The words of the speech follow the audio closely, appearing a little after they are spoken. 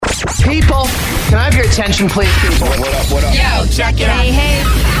People, can I have your attention, please, people? What up? Yo, check it out. Hey.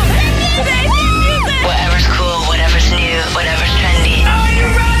 Whatever's cool, whatever's new, whatever's trendy. Are you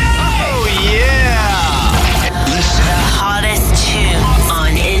ready? Oh, yeah. Listen. The hottest tunes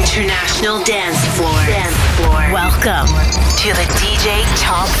on International Dance Floor. Welcome to the DJ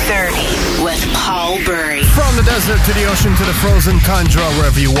Top 30 with Paul Bury. From the desert to the ocean to the frozen tundra,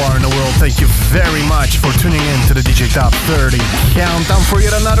 wherever you are in the world, thank you very much for tuning in to the DJ Top 30 countdown for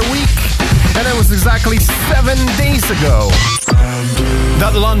yet another week. And it was exactly 7 days ago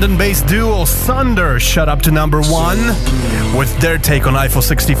that London-based duo Sunder shot up to number 1 with their take on Eiffel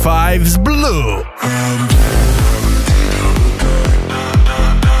 65's Blue.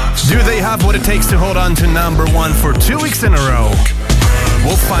 Do they have what it takes to hold on to number 1 for 2 weeks in a row?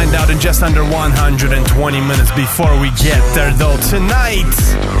 We'll find out in just under 120 minutes before we get there, though. Tonight,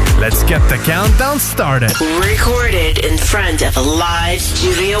 let's get the countdown started. Recorded in front of a live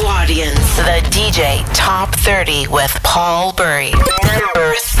studio audience. The DJ Top 30 with Paul Bury.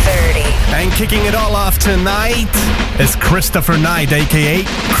 Number 30. And kicking it all off tonight is Christopher Knight, a.k.a.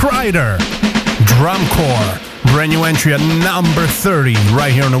 Kreider. Drumcore. Brand new entry at number 30,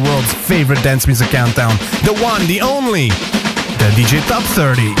 right here on the world's favorite dance music countdown. The one, the only, the DJ Top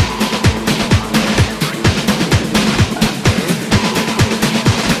 30.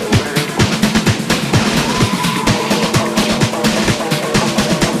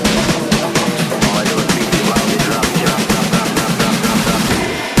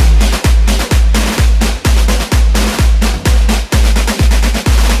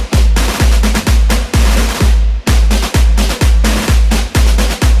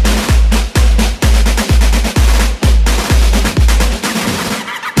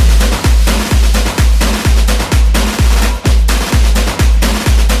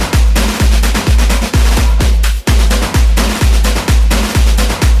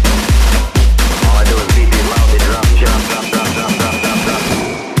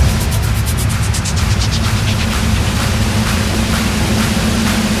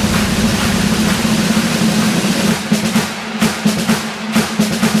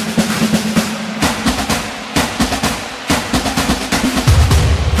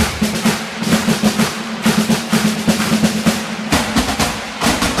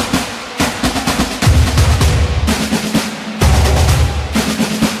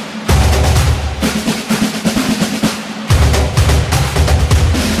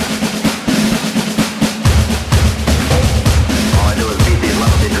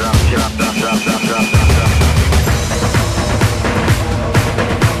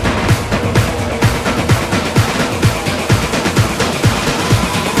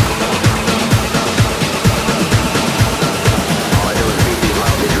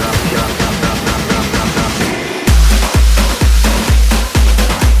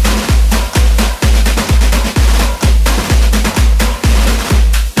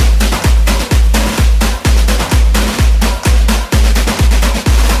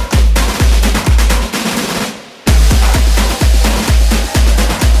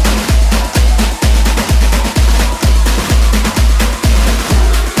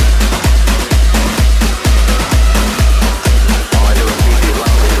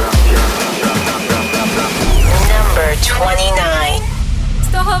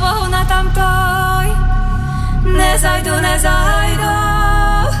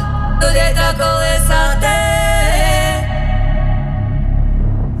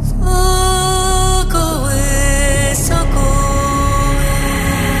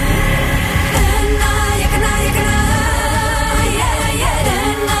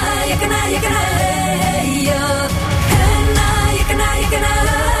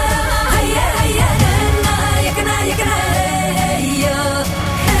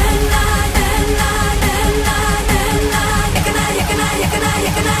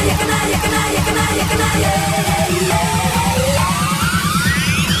 Yeah.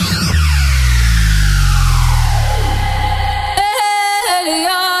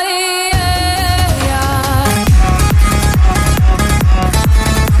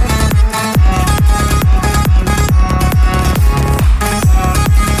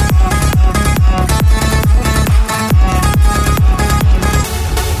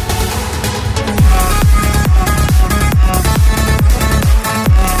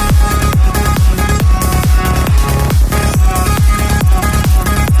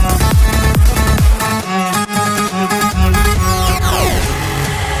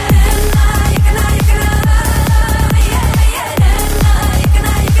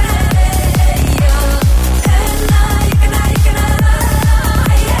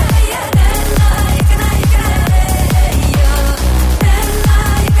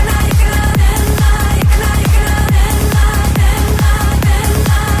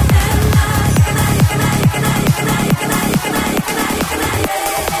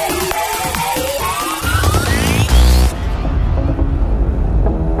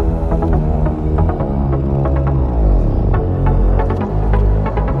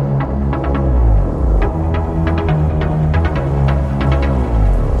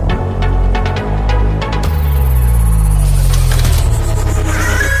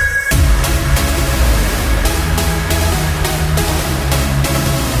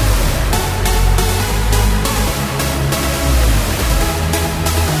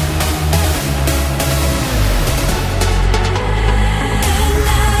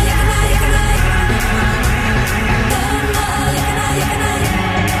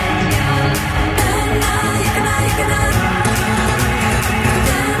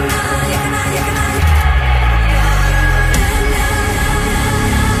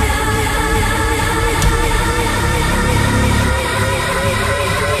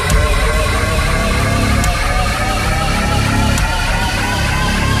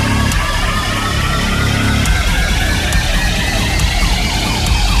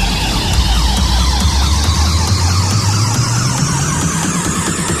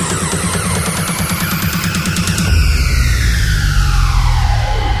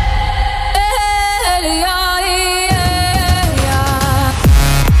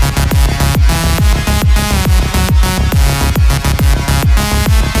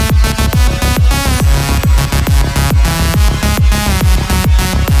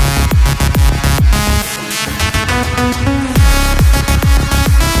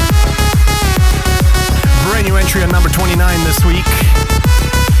 entry at number 29 this week.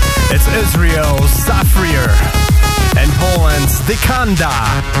 It's Israel Zafrir and Poland's Dekanda.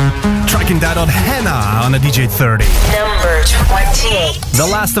 Tracking that on Henna on a DJ 30. Number 28. The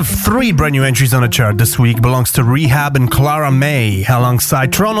last of 3 brand new entries on the chart this week belongs to Rehab and Clara May,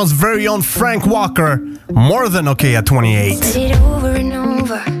 alongside Toronto's very own Frank Walker. More Than Okay at 28. Said it over and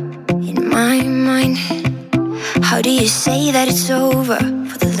over in my mind. How do you say that it's over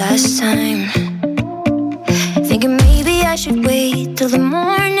for the last time? Thinking maybe I should wait till the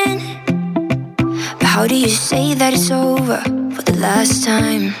morning. But how do you say that it's over for the last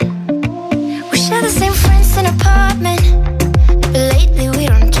time? We share the same friends in an apartment, but lately we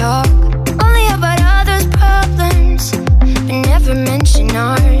don't talk. Only about others' problems, but never mention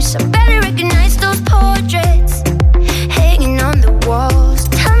ours. I barely recognize those portraits hanging on the walls.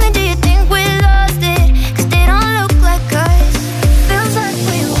 Tell me, do you think we lost it? 'Cause they don't look like us. Feels like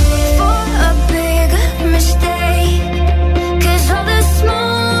we wait for a big mistake. 'Cause all the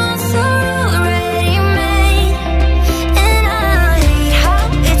small ones are already made. And I hate how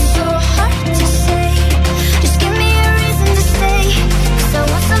it's so hard to say. Just give me a reason to stay. 'Cause I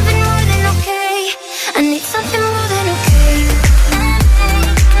want something more than okay. I need something more than okay.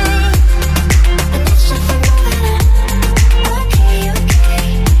 I need something more than okay, okay,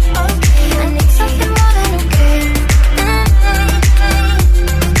 okay. I need something more than okay. I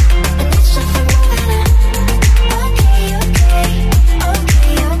need something more than okay, okay,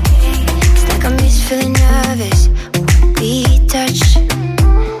 okay, okay. It's like I miss feeling nervous when we touch,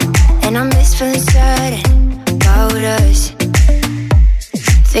 and I miss feeling certain about us.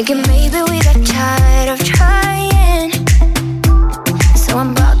 Thinking maybe we got tired of trying, so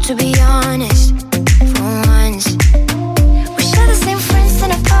I'm about to be honest for once. We share the same friends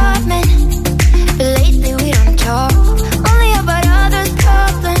in an apartment, but lately we don't talk. Only about others'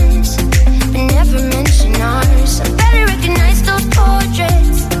 problems, but never mention ours. I barely recognize those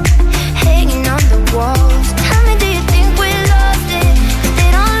portraits hanging on the walls. Tell me, do you think we lost it? 'Cause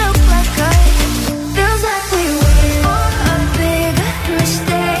they don't look like us. Feels like we wait for a big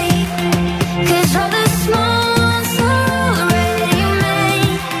mistake. 'Cause all the small ones are already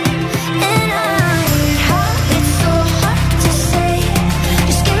made. And I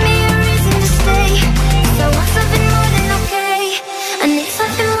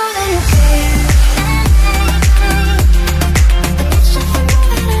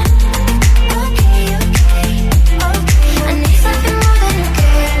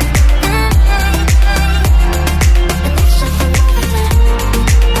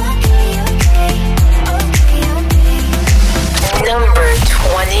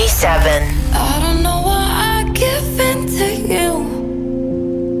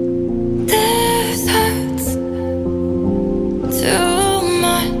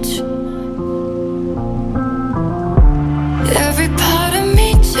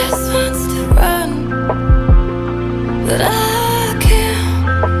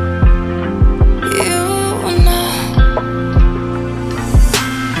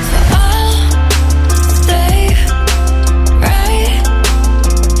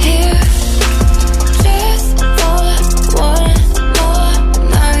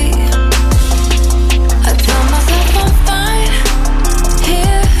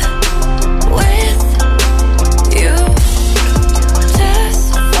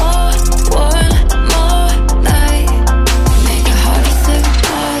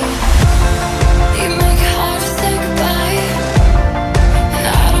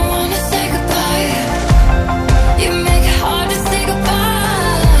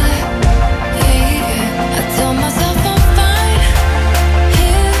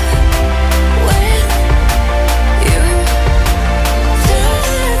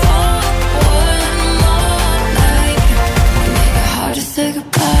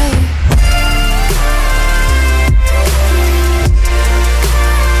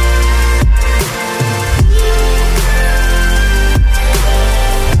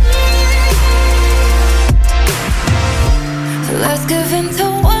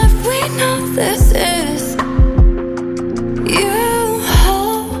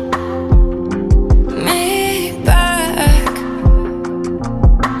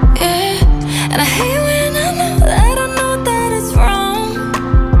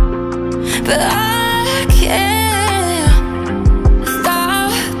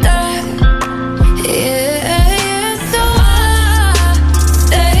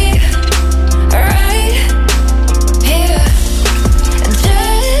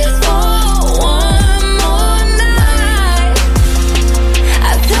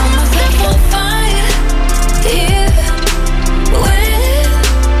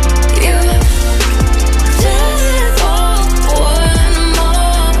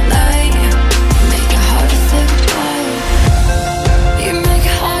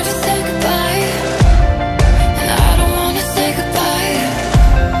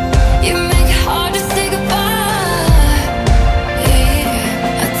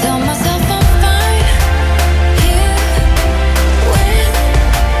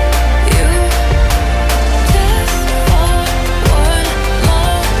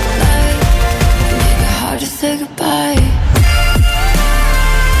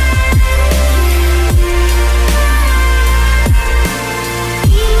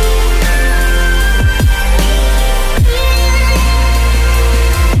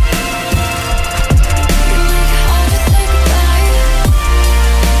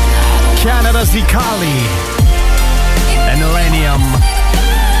Kali and Millennium.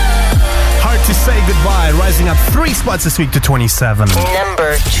 Hard to Say Goodbye, rising up 3 spots this week to 27.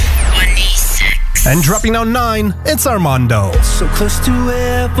 Number 26. And dropping down 9, it's Armando. So close to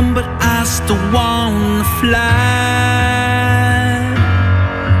heaven, but I still wanna fly.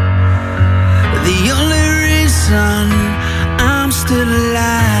 The only reason I'm still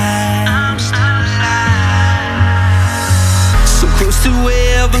alive. So close to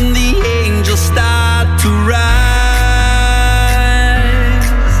heaven, the angels start to rise.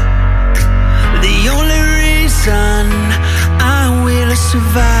 The only reason I will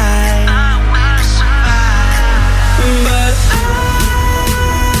survive. But I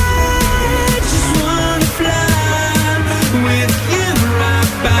just wanna fly with you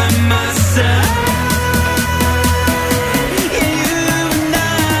right by my side. You and I,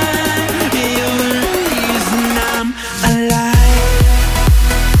 you're the reason I'm alive.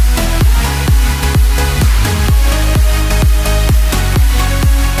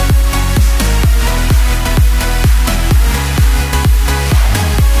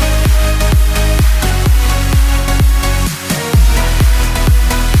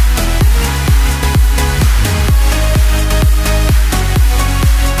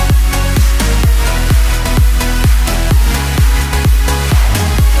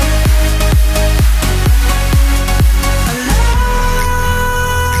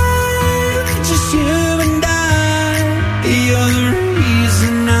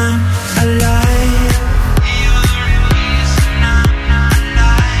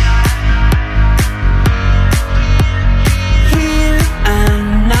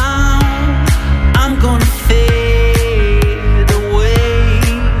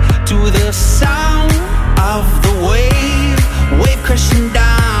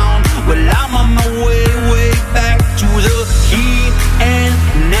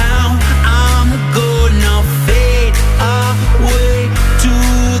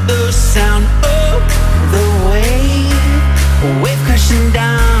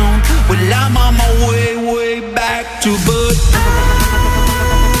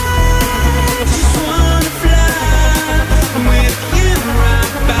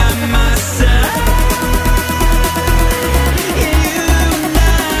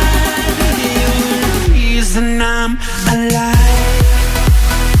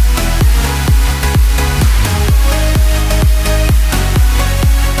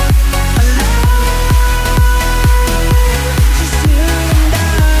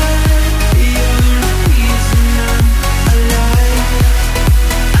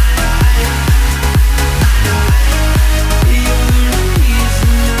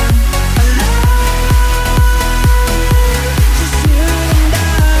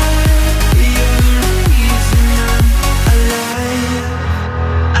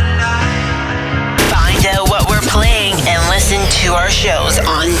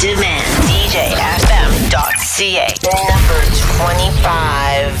 Number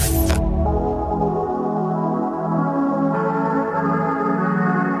 25.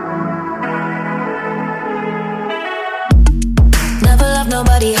 Never loved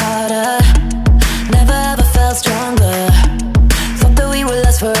nobody harder. Never ever felt stronger. Thought that we would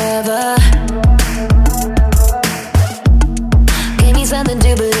last forever. Gave me something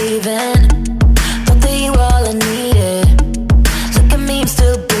to believe in. Thought that you were all I needed. Look at me, I'm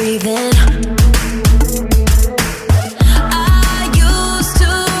still breathing.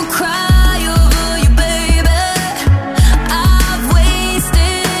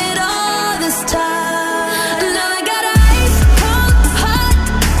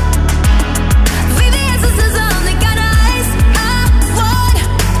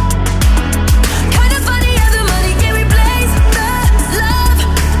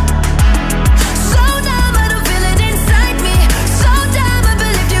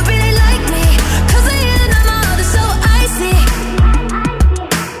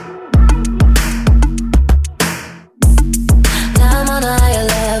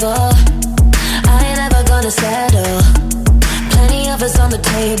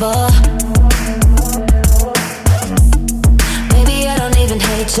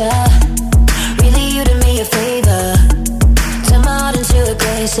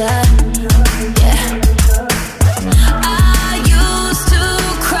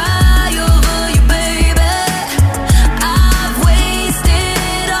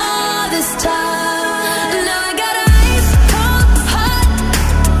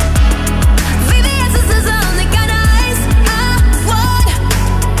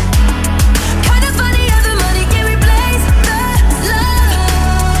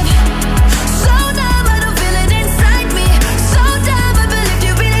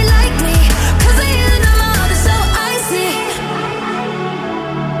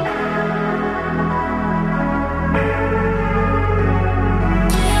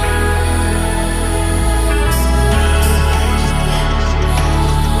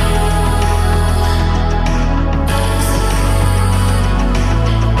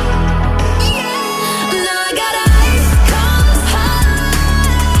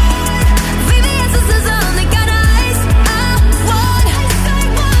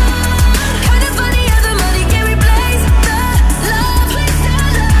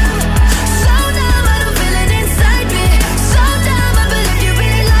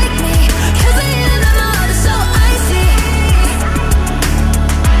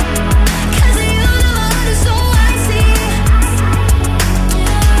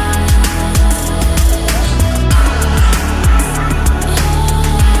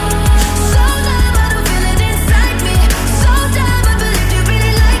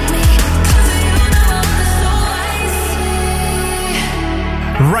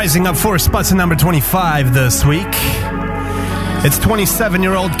 rising up 4 spots at number 25 this week. It's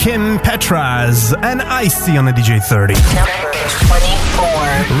 27-year-old Kim Petras and Icy on the DJ 30. Number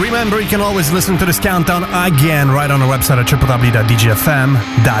 24. Remember, you can always listen to this countdown again right on our website at www.djfm.ca.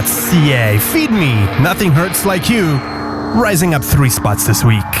 Feed Me, Nothing Hurts Like You, rising up 3 spots this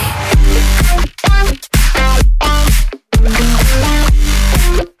week.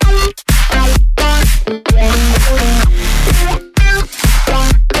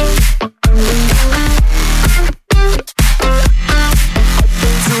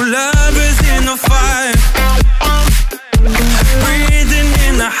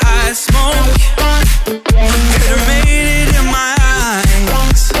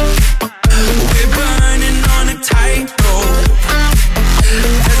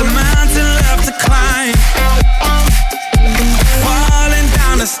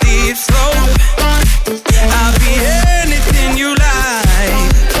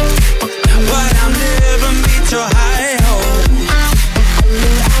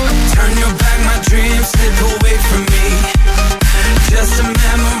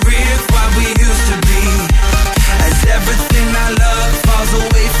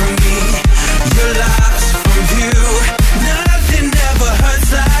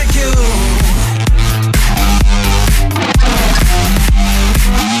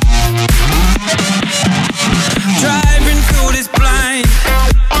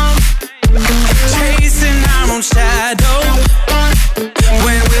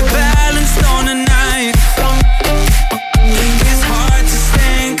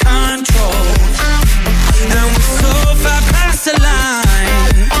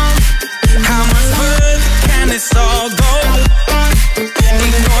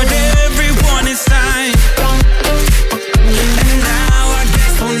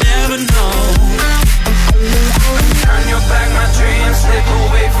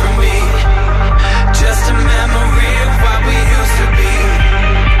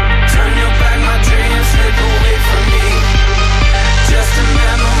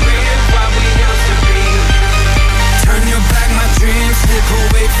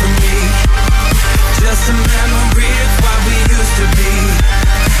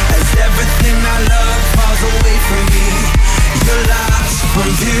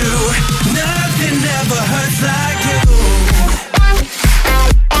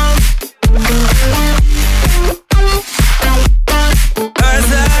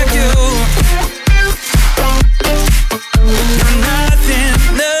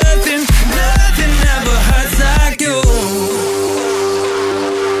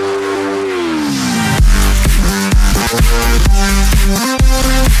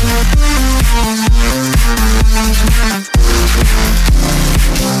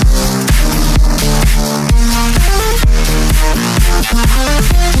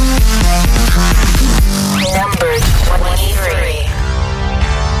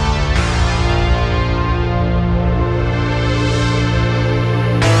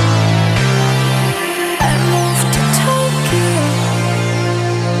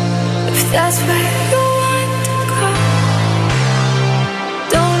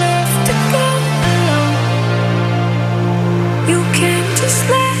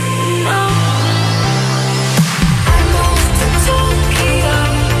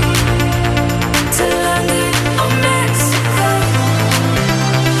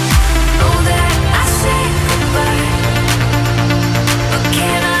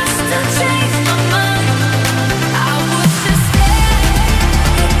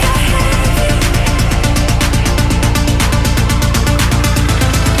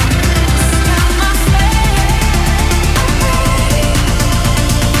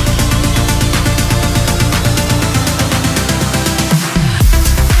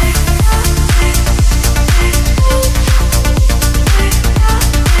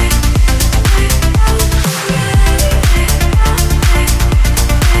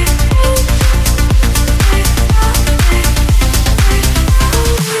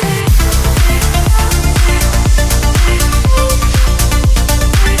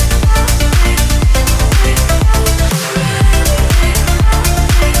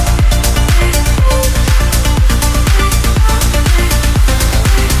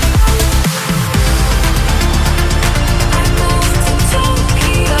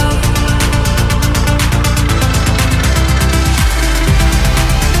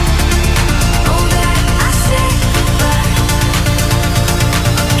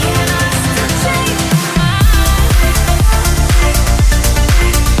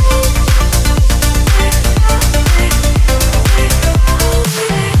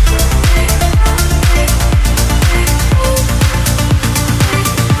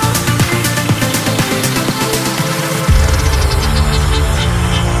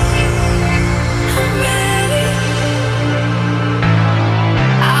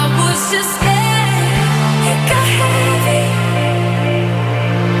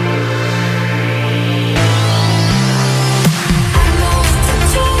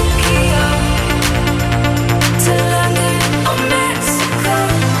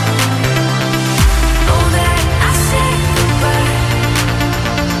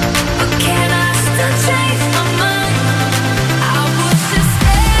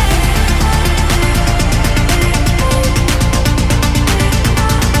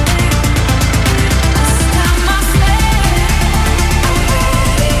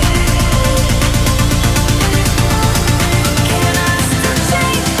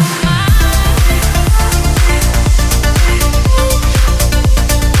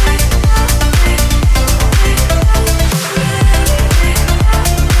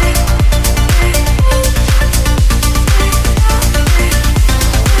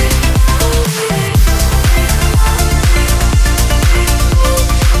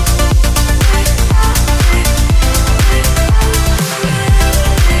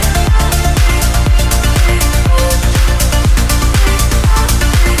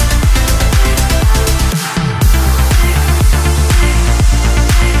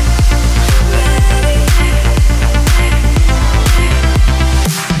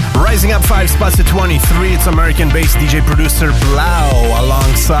 Space 23, it's American-based DJ producer Blau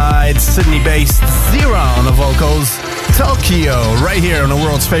alongside Sydney-based Zero on the vocals. Tokyo, right here on the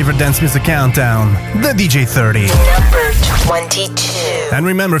world's favorite dance music countdown, the DJ 30. Number 22. And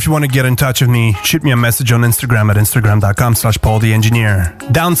remember, if you want to get in touch with me, shoot me a message on Instagram at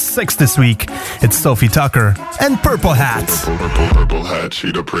instagram.com/PaulTheEngineer. Down 6 this week, it's Sophie Tucker and Purple Hat. Purple hat,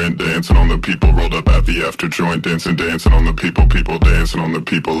 cheetah print, dancing on the people, rolled up at the after joint, dancing on the people dancing on the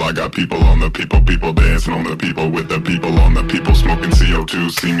people. I got people on the people dancing on the people, with the people on the people, smoking CO2.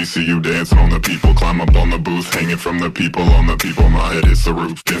 See me, see you dancing on the people, climb up on the booth, hanging from the people on the people. My head is the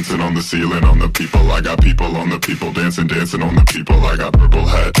roof, dancing on the ceiling on the people. I got people on the people, dancing on the people. I got purple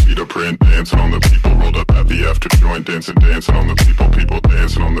hat, cheetah print, dancing on the people, rolled up at the after joint, dancing on the people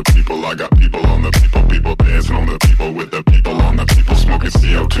dancing on the people. I got people on the people dancing on the people, with the people on the people, smoking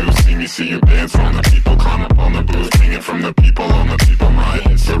CO2. See me, see you dancing on the people, climb up on the booth, hanging from the people on the people. My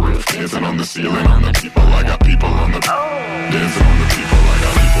head is the roof, dancing on the ceiling on the people. I got people on the dancing on the people. I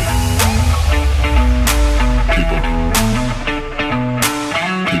got people.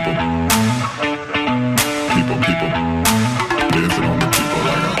 Dancing on the people. I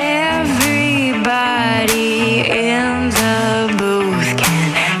got Everybody in the booth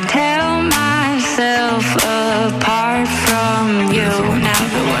can tell myself apart from you. Now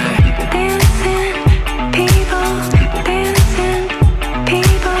that we're dancing, people, dancing, people, dancing,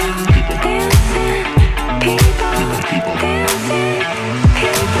 people, dancing,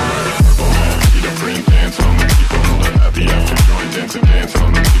 people. cheetah print, dancing on the people, rolled up at the after joint, dancing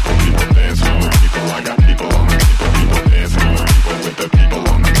on the people dancing on the people. I got people on the people dancing on the people, with the people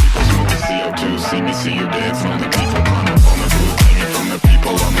on the people, smoking CO2. See me, see you dancing on the people, climb up on the booth, hanging from the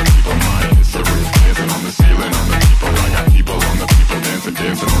people on the people. My head is the roof, dancing on the ceiling on the people. I got people on the people,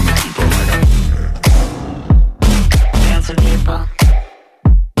 dancing on the people. I got Dancing people.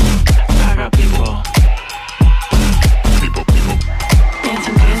 I got people.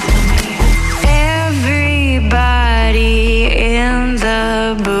 Dancing on me. Everybody in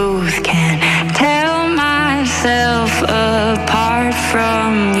the booth can tell myself apart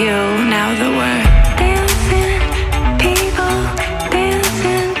from you. Now that we're dancing, people,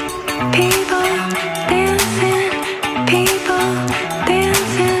 dancing, people, dancing, people, dancing, people,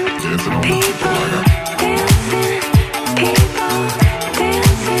 dancing, people, dancing, people,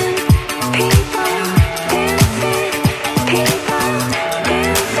 dancing, people,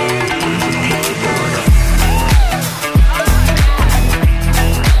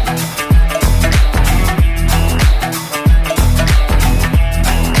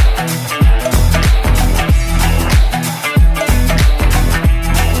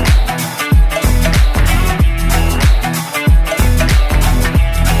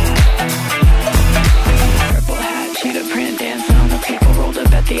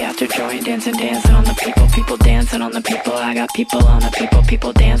 dancing on the people dancing on the people. I got people on the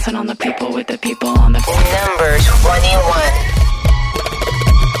people dancing on the people, with the people on the Number 21.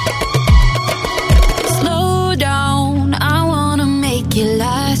 Slow down, I wanna make it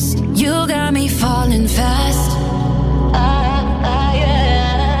last. You got me falling fast.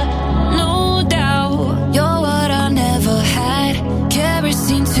 Yeah. No doubt, you're what I never had.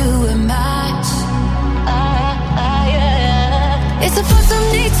 Kerosene to a match. Yeah. It's a force of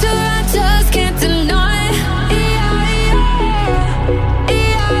nature I just can't deny.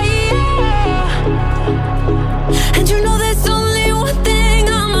 And you know there's only one thing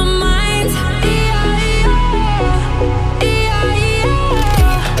on my mind.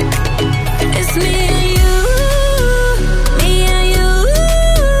 It's me and you, me and you.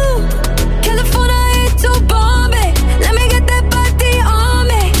 California to Bombay, let me get that body on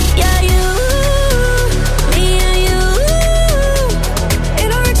me. Yeah, you, me and you. In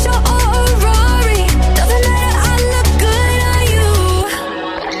a rickshaw or a Rari,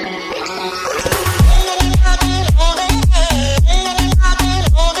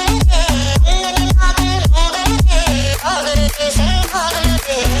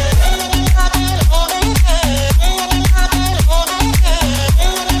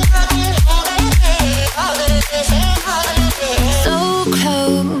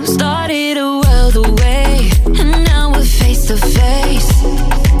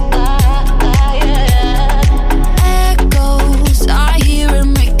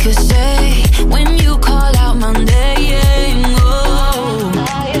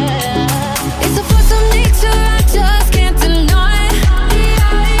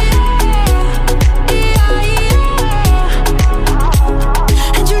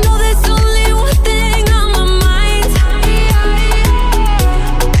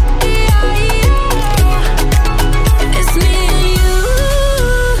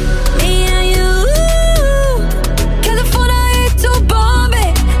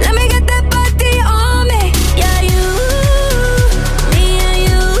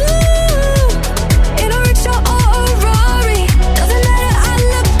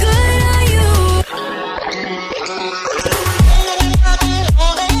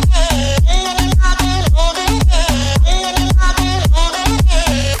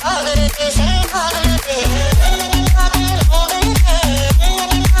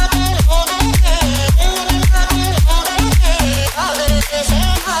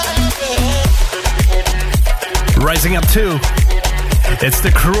 rising up too. It's the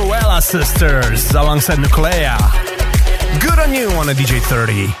Cruella sisters alongside Nuclear. Good on you on a DJ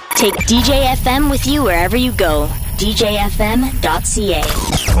 30. Take DJ FM with you wherever you go. DJFM.ca.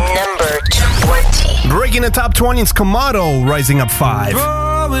 Number 20. Breaking the top 20, it's Komodo, rising up 5.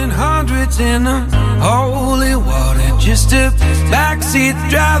 Throwing hundreds in the holy water. Just a backseat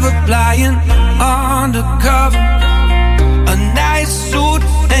driver flying undercover. A nice suit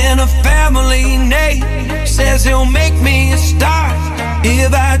and a family name. Says he'll make me a star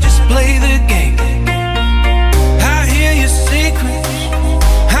if I just play the game. I hear your secrets,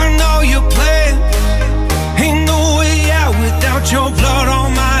 I know you're playing. Ain't no way out without your blood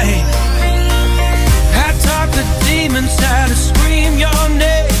on my hands. I talk to demons, try to scream your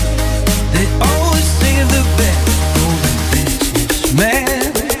name. They always save the best for the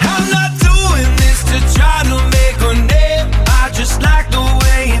businessman. I'm not doing this to try to make a name. I just like the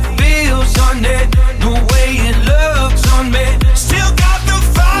way it feels on it, the way it looks on me. Still got the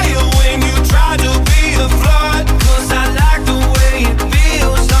fire when you try to be a flood. Cause I like the way it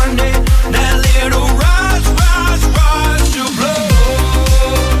feels on it. That little rush, rush, rush of blood.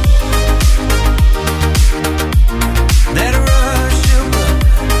 That rush of blood,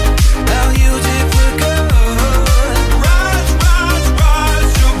 I'll use it for good. Rush, rush,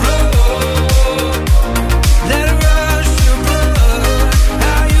 rush of blood. That rush of blood,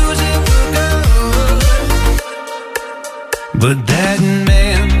 I'll use it for good. But that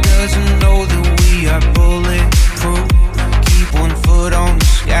man doesn't know that we are bulletproof. Keep one foot on the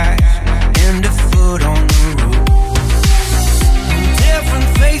sky and a foot on the roof. Different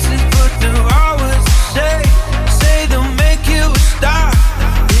faces, but they're always the same. Say they'll make you a star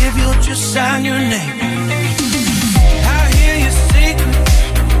if you'll just sign your name. I hear your secret,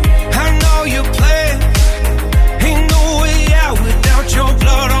 I know you're playing. Ain't no way out without your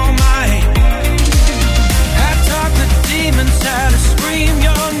blood on my hand. I talk to demons, try to scream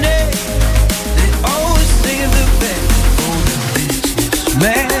your name. They always save the best for the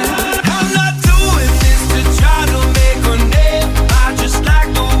businessman. I'm not doing this to try to make a name. I just like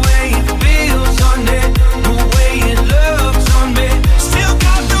the way it feels on it, the way it looks on me. Still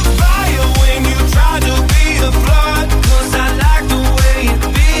got the fire when you try to be a flood. Cause I like the way it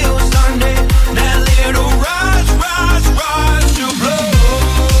feels on it. That little rush, rush, rush of blood.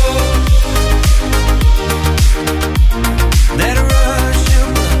 That rush of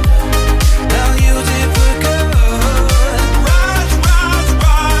blood, I'll use it for good. Rush, rush,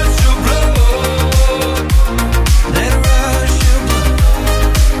 rush of blood. That rush of blood,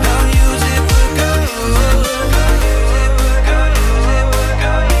 I'll use it for good.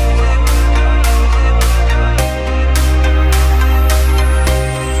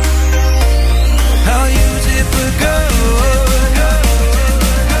 I'll use it for good.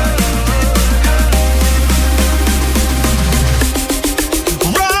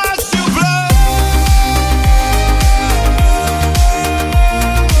 Rush of blood.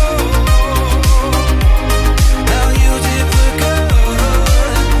 I'll use it for good.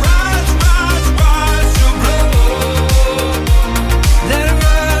 Rush, rush, rush of blood. That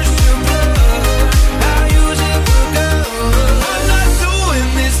rush of blood, I'll use it for good. I'm not doing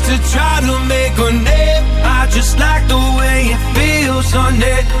this to try to make a name. I just like the way it feels on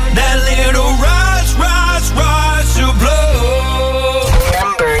it. That little rush, rush, rush of blood.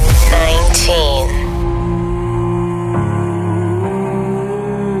 Number 19.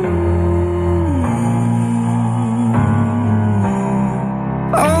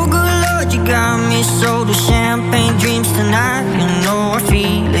 Oh, good Lord, you got me sold with champagne dreams tonight. You know I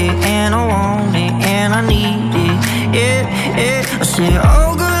feel it, and I want it, and I need it. Yeah, yeah. I say,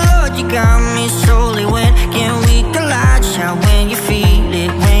 oh, good Lord, you got me solely. When can we collide? Shout when you feel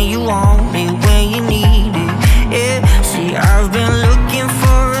it, when you want it, when you need it. Yeah, see, I've been looking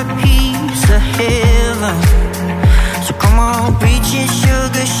for a piece of heaven. So come on, preach it,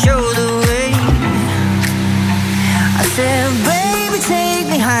 sugar, show the way. I said, baby, take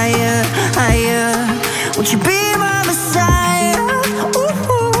me higher, higher. Would you be my Messiah?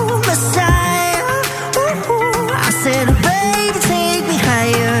 Ooh, Messiah. Ooh. I said, baby, take me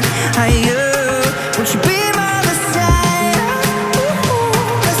higher, higher. Would you be my Messiah?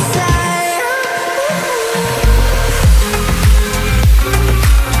 Ooh, Messiah.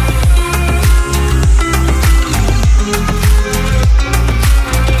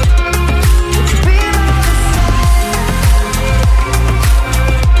 Would you be my Messiah?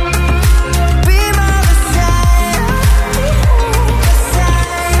 Be my Messiah.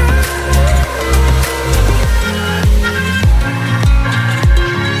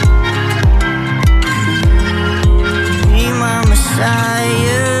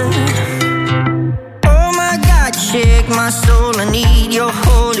 shake my soul. I need your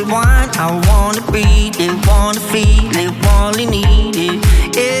holy wine. I wanna breathe it, wanna feel it, wanna need it.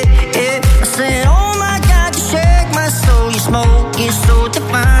 Yeah, yeah. I said, oh my God, you shake my soul. Your smoke is so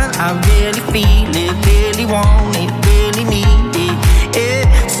divine. I really feel it, really want it, really need it.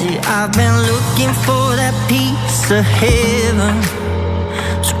 Yeah. See, I've been looking for that piece of heaven.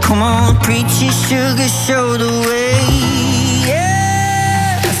 So come on, preach your sugar, show the way.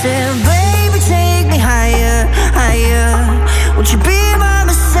 Yeah. I said, baby, take me higher, higher. Would you be my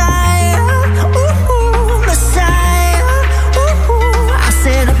Messiah? Ooh, Messiah. Ooh. I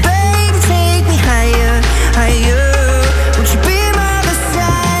said, baby, take me higher, higher. Would you be my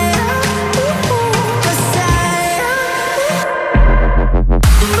Messiah? Ooh, Messiah.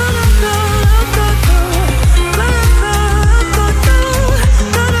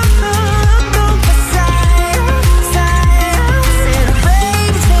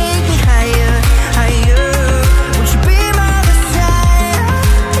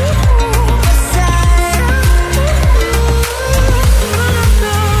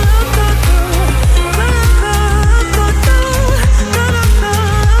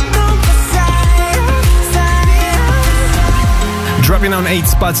 Dropping down 8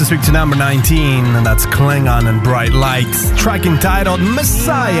 spots this week to number 19, and that's Klingon and Bright Lights, track entitled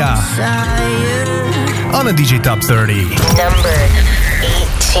Messiah on a DJ Top 30. Number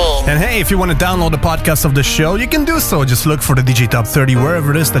 18. And hey, if you want to download the podcast of the show, you can do so. Just look for the DJ Top 30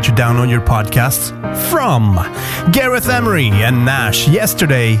 wherever it is that you download your podcasts from. Gareth Emery and Nash,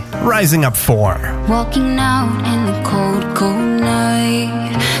 Yesterday, Rising Up 4. Walking out in the cold, cold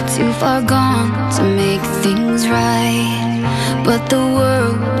night, too far gone to make things right. But the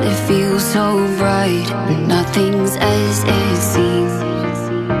world, it feels so bright, and nothing's as it seems.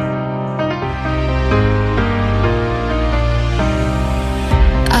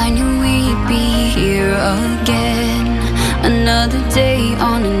 I knew we'd be here again, another day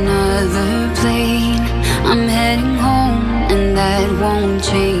on another plane. I'm heading home, and that won't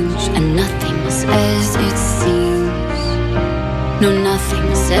change, and nothing's as it seems. No,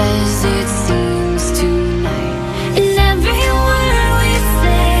 nothing's as it seems tonight. And every word we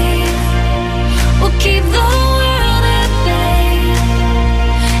say will keep the world at bay.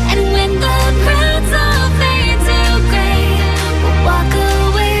 And when the crowds all fade to gray, we'll walk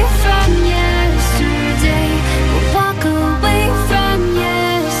away from yesterday. We'll walk away from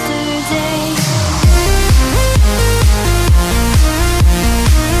yesterday.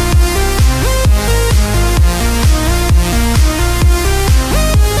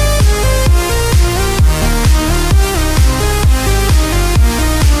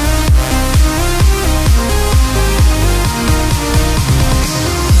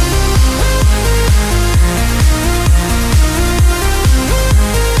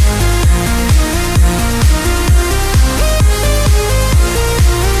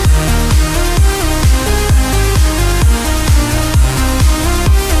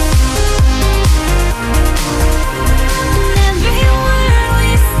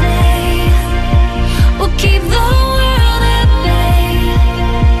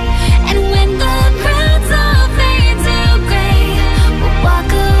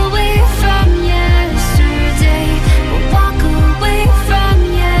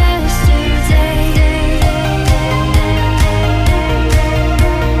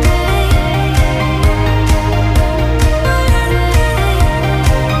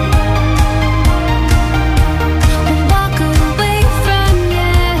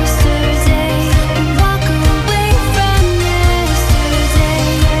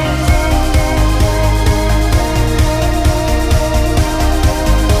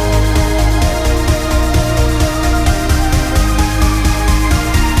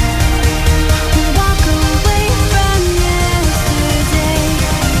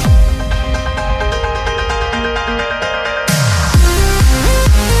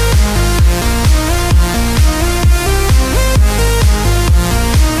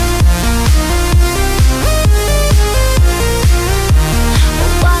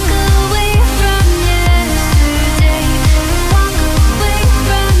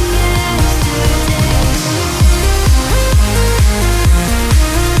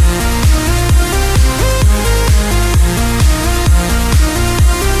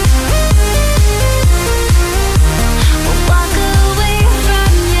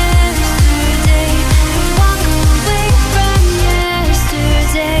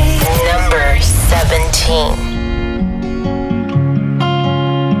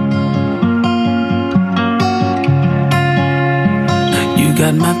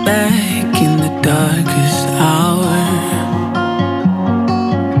 got my back in the darkest hour.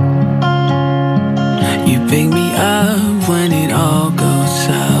 You pick me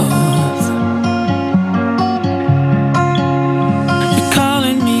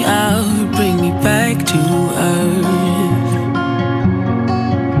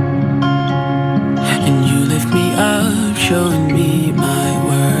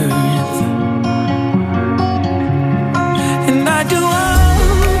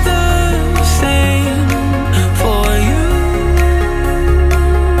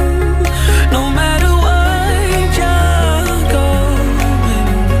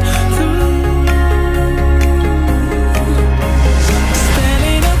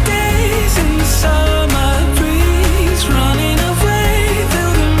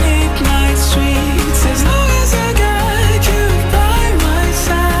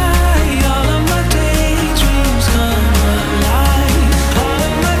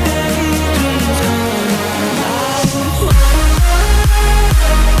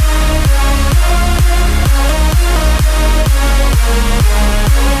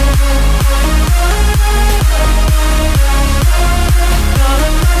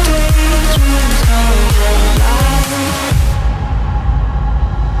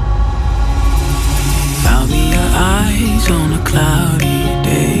on a cloudy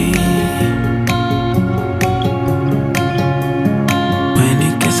day. When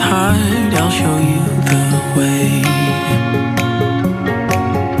it gets hard, I'll show you the way.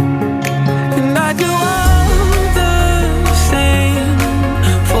 And I do all the same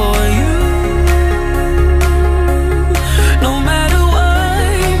for you. No matter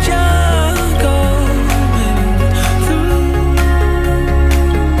what you're going through.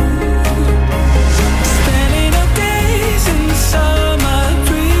 Spending up days in the summer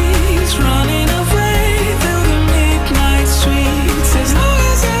breeze, running away through the midnight streets. As long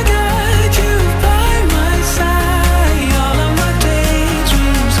as I got you by my side, all of my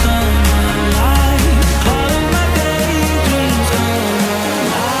daydreams come alive. All of my daydreams come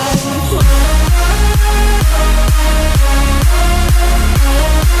alive.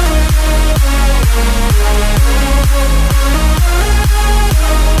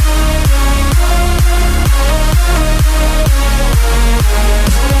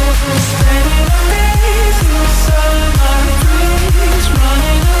 Spending up days in the summer breeze,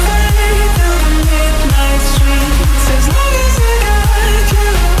 running away through the midnight streets. As long as I got you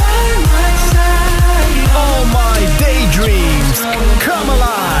by my side. All my daydreams come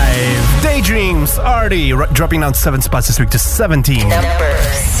alive. Daydreams, Artie, dropping down 7 spots this week to 17. Number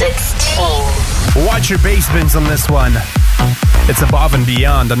 16. Watch your bass bins on this one. It's Above and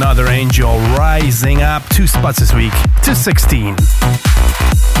Beyond, Another Angel, rising up 2 spots this week to 16.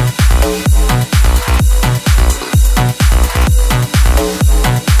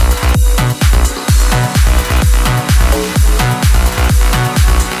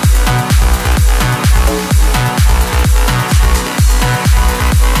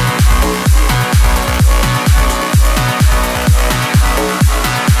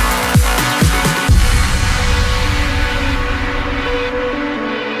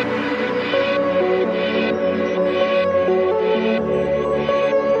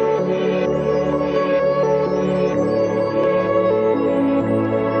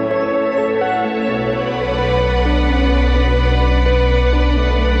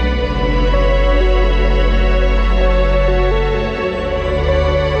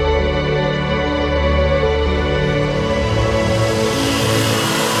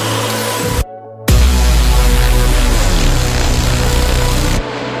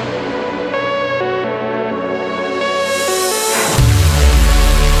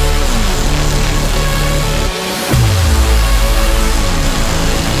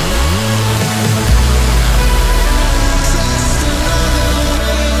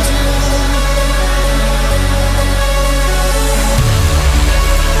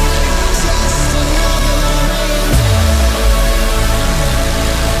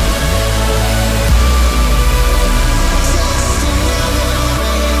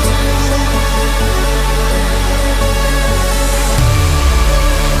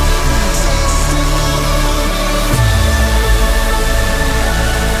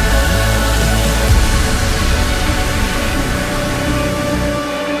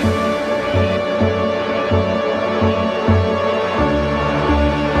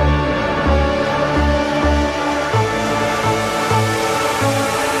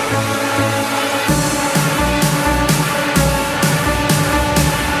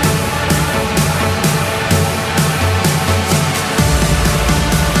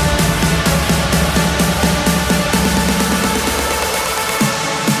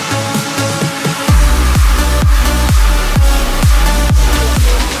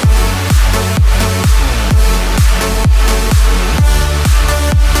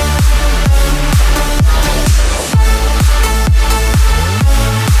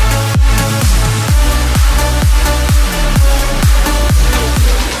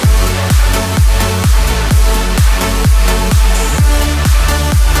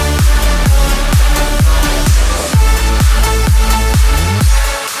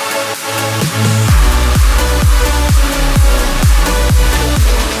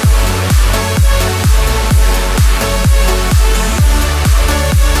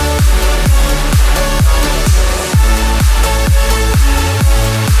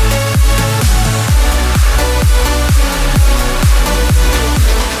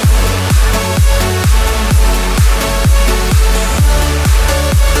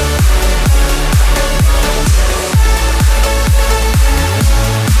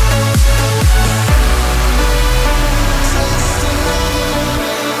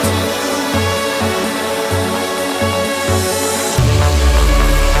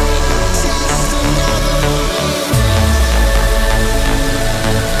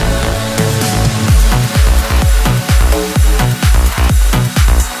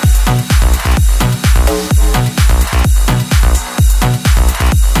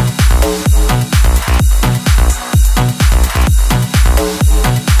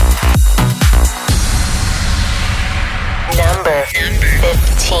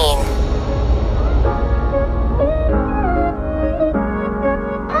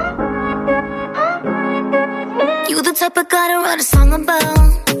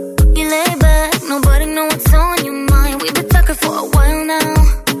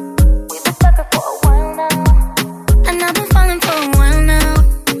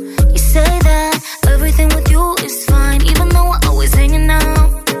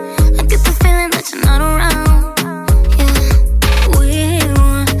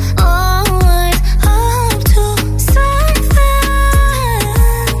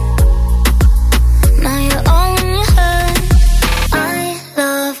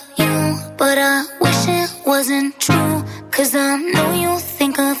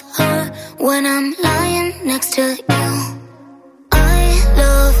 when I'm lying next to you. I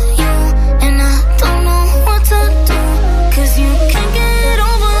love you, and I don't know what to do, 'cause you can't get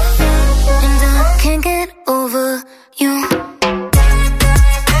over me, and I can't get over you.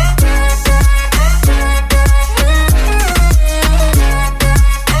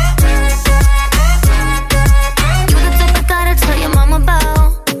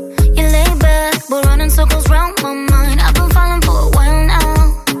 Circles round my mind. I've been falling for a while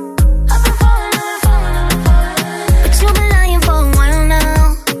now. But you've been lying for a while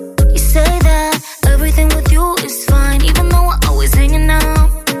now. You say that everything with you is fine, even though we're always hanging out.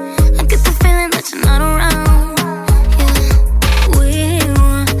 I get the feeling that you're not around. Yeah, we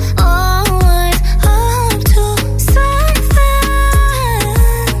were always up to something.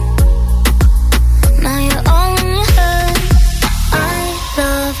 Now you're all in your head. I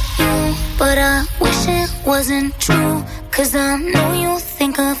love you, but I wish it wasn't true, 'cause I know you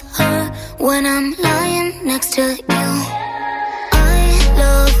think of her when I'm lying next to you. I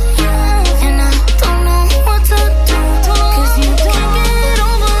love you, and I don't know what to do, 'cause you can't get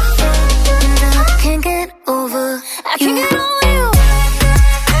over her, and I can't get over you. I can't get over you.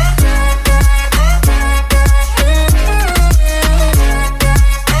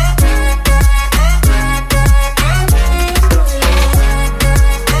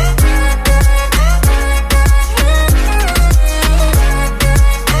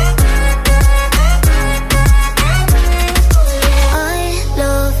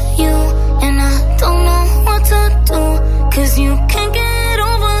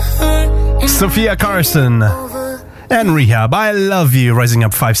 Sophia Carson and Rehab, I Love You, rising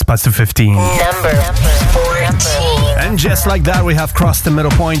up 5 spots to 15. Number 14. And just like that, we have crossed the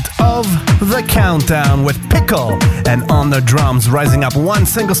middle point of the countdown with Pickle and On the Drums, rising up 1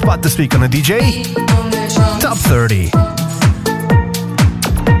 single spot this week on the DJ Top 30.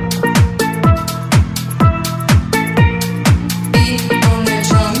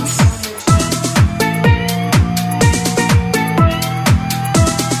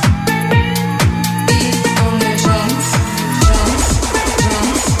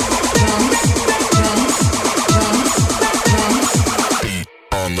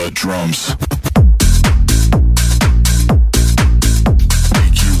 Drums.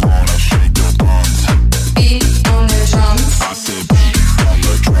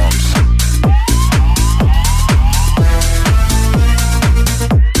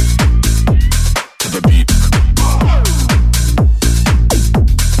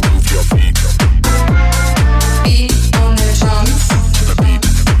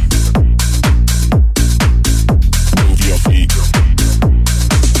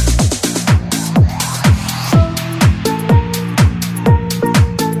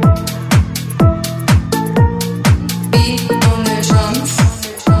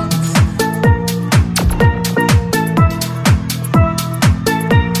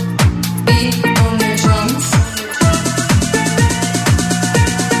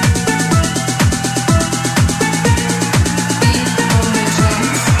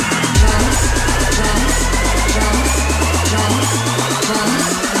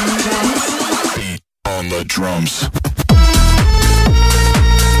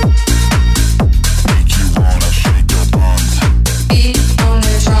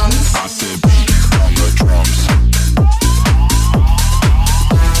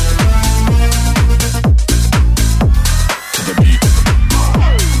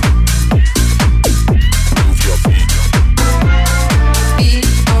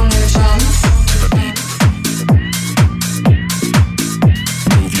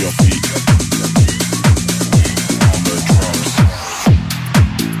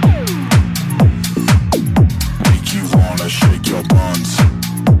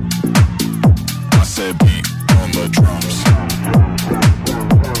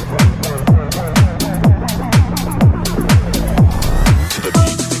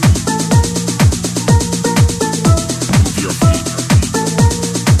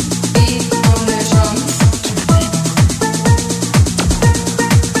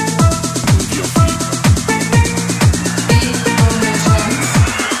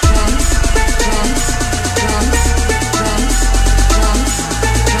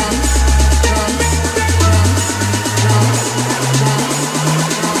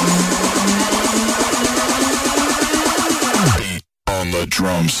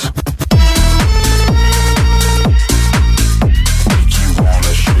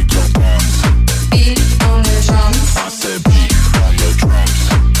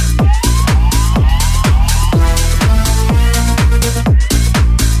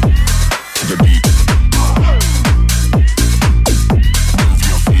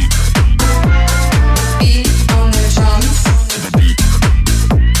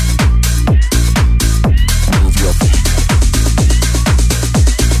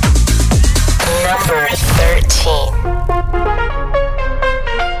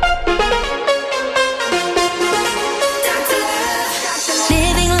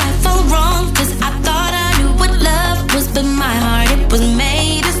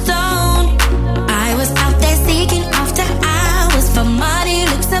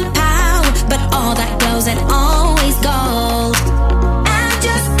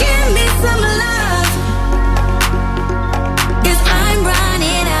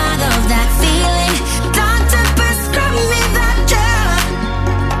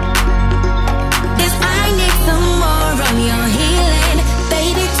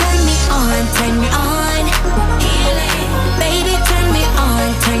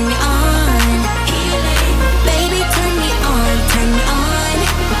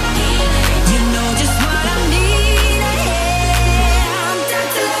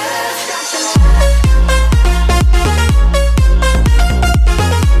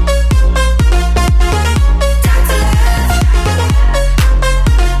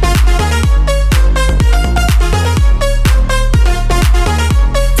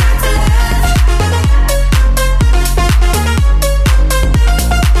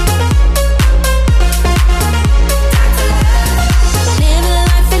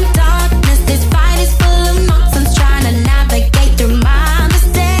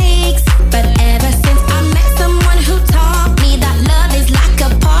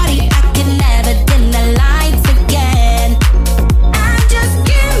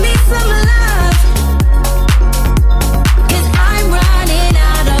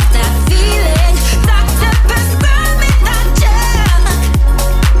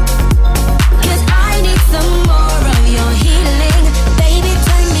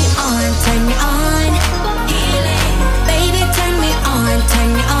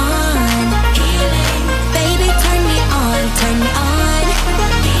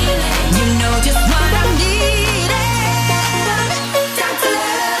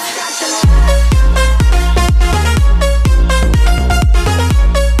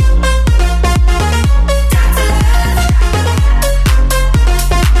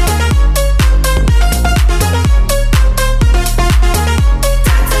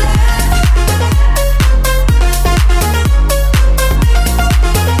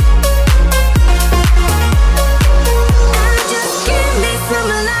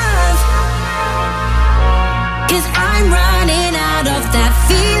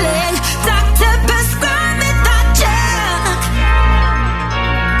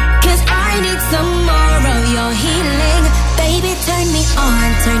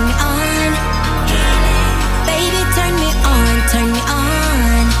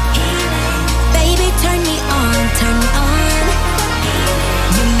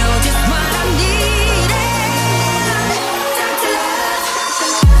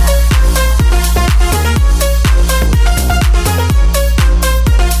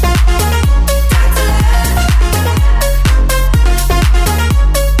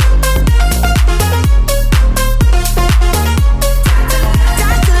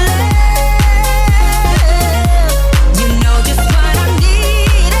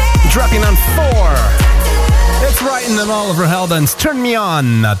 Finn and Oliver Heldens, Turn Me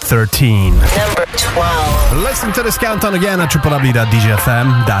On at 13. Number 12. Listen to this countdown again at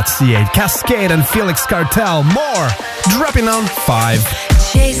www.djfm.ca. Cascade and Felix Cartel, more, dropping on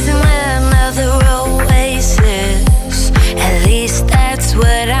 5. Chasing another oasis, at least that's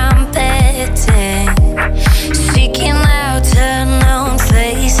what I'm betting. Seeking out unknown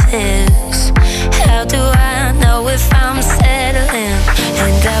places, how do I know if I'm settling?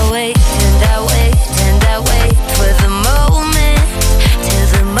 And I wait, and I wait, and I wait for the moment, till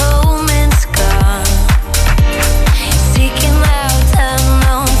the moment's gone. Seeking out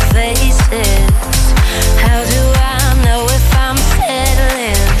unknown places, how do I know if I'm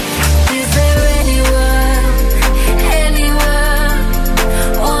settling? Is there anyone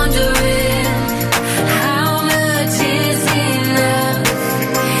wondering how much is enough?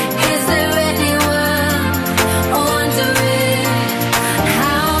 Is there anyone wondering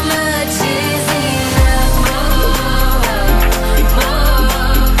how much is enough?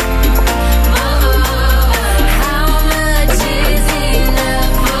 How much is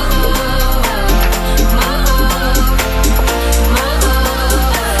enough?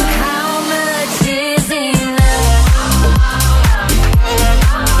 How much is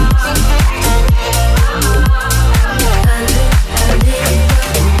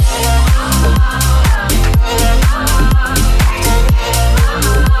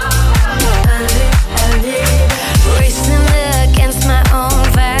racing against my own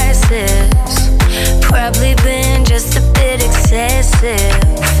vices, probably been just a bit excessive.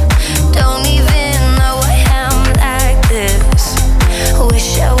 Don't even know why I'm like this.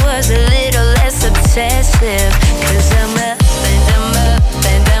 Wish I was a little less obsessive. 'Cause I'm up and I'm up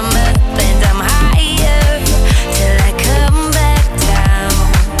and I'm up and I'm higher till I come back down.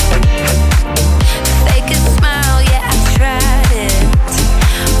 Fake a smile, yeah, I tried it.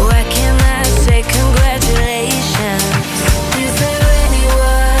 Why can't I say congratulations? Is there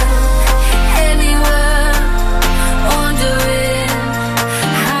anyone wondering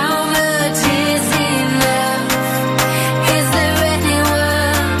how much is enough? Is there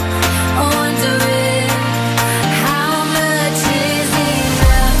anyone wondering how much is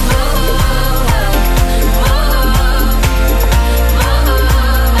enough?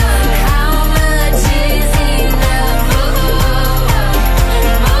 How much is enough?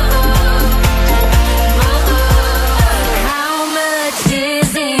 How much is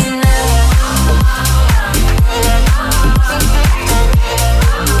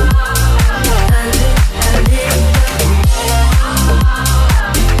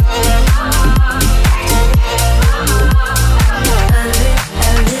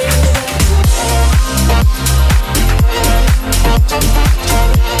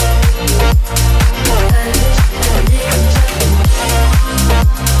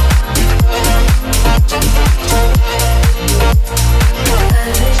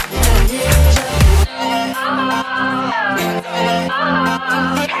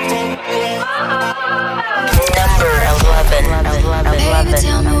Number 11. Baby,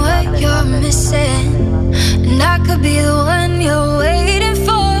 tell me what you're missing, and I could be the one you're waiting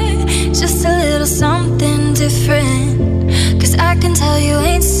for. Just a little something different, 'cause I can tell you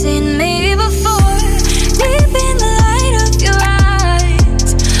ain't seen me before. Deep in the light of your eyes,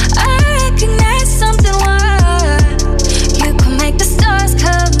 I recognize something wild. You can make the stars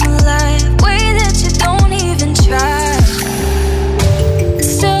come alive, way that you don't even try.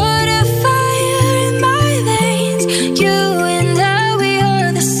 Start a fire in my veins. You and I, we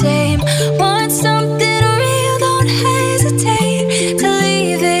are the same. Want something real, don't hesitate.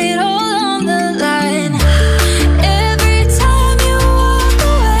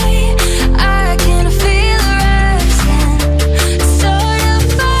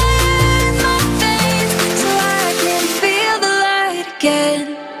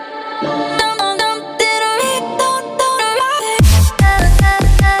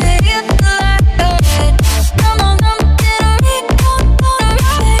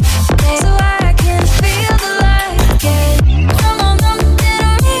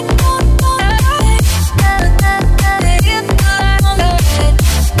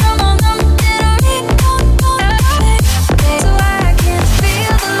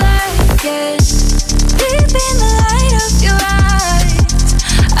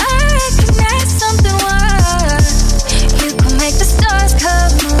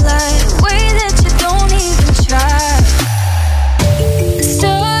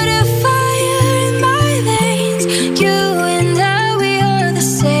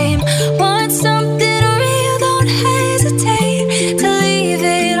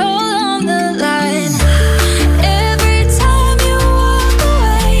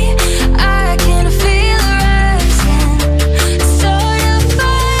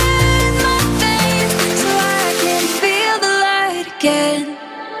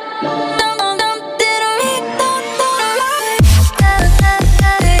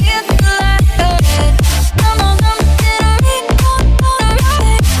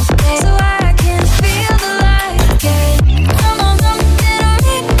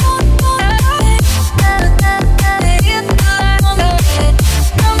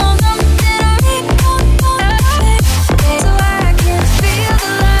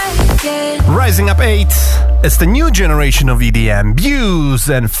 It's the new generation of EDM. Views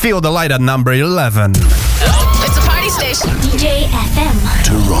and Feel the Light at number 11. It's a party station. DJ FM.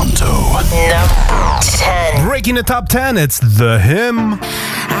 Toronto. Number 10. Breaking the top 10, it's The Hymn.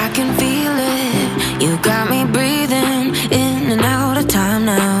 I can feel it. You got me breathing in and out of time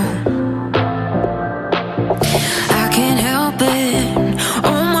now. I can't help it.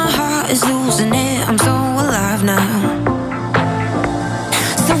 Oh, my heart is losing it. I'm so alive now.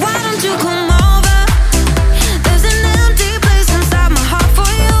 So why don't you come over? There's an empty place inside my heart for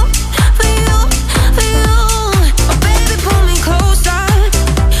you, for you, for you. Oh, baby, pull me closer.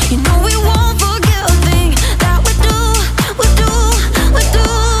 You know we won't forget a thing that we do, we do, we do.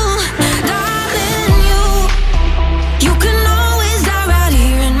 Darling, you can always die right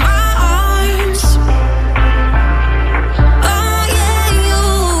here in my arms. Oh yeah,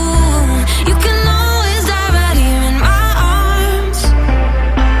 you can always die right here in my arms.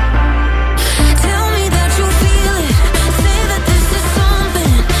 Tell me that you feel it. Say that this is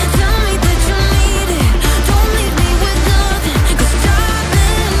something. Tell me that you need it. Don't leave me with nothing. 'Cause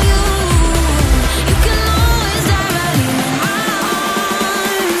darling, you can always die right here in my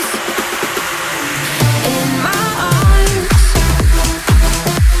arms. In my arms.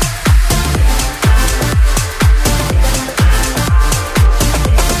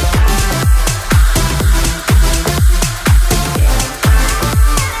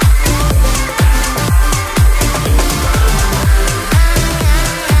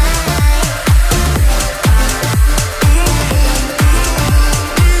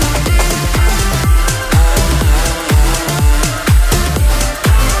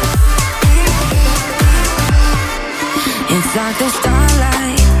 It's like the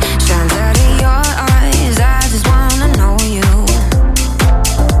starlight shines out of your eyes. I just wanna know you.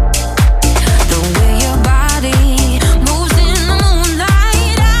 The way your body moves in the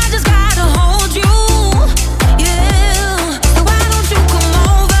moonlight, I just gotta hold you. Yeah, so why don't you come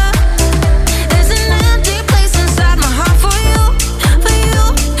over? There's an empty place inside my heart for you, for you,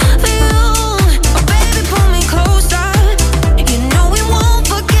 for you. Oh, baby, pull me closer. You know we won't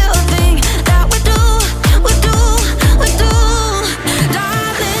forget a thing that we do, we do, we do.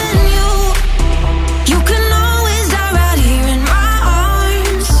 Darling, you can always die right here in my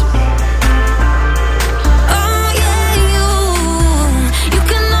arms. Oh yeah, you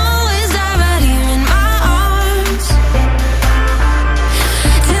can always die right here in my arms.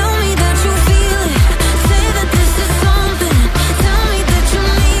 Tell me that you feel it. Say that this is something. Tell me that you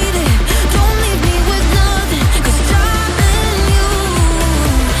need it. Don't leave me with nothing. 'Cause darling,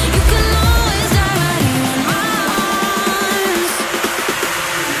 you can always die right here in my arms.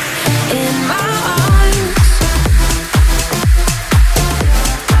 In my arms.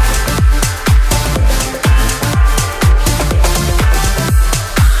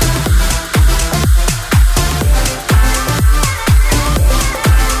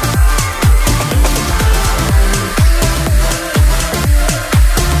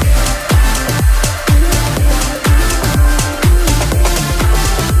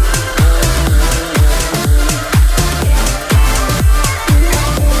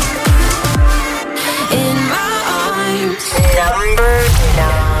 In my arms. Number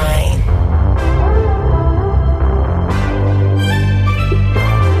 9.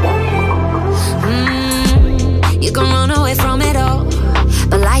 You can run away from it all,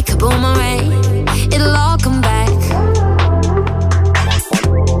 but like a boomerang, it'll all come back.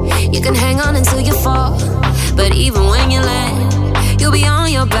 You can hang on until you fall, but even when you land, you'll be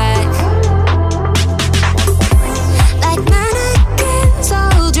on your back. Like mannequins,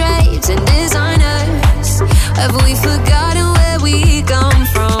 all drapes and designers, have we forgotten where we come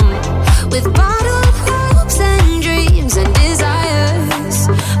from? With bottled hopes and dreams and desires,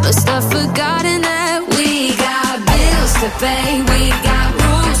 must have forgotten that we got bills to pay, we got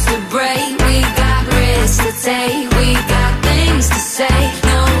rules to break, we got risks to take, we got things to say.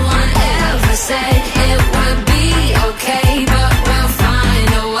 No one ever said it would be okay, but we'll find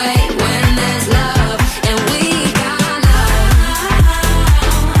a way when there's love, and we got love.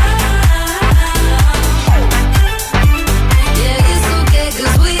 Yeah, it's okay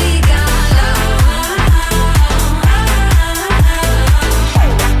 'cause we got love.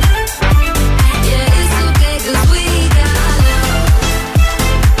 Yeah, it's okay 'cause we got love.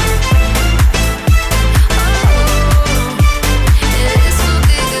 Yeah, it's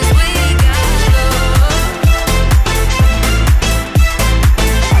okay 'cause we got love.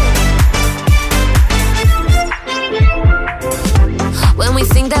 When we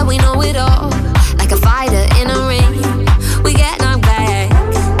think that we know it all, like a fighter in a ring, we get knocked back.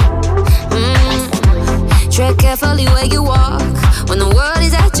 Tread carefully where you walk when the world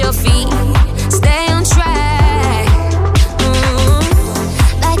is at your feet. Stay on track.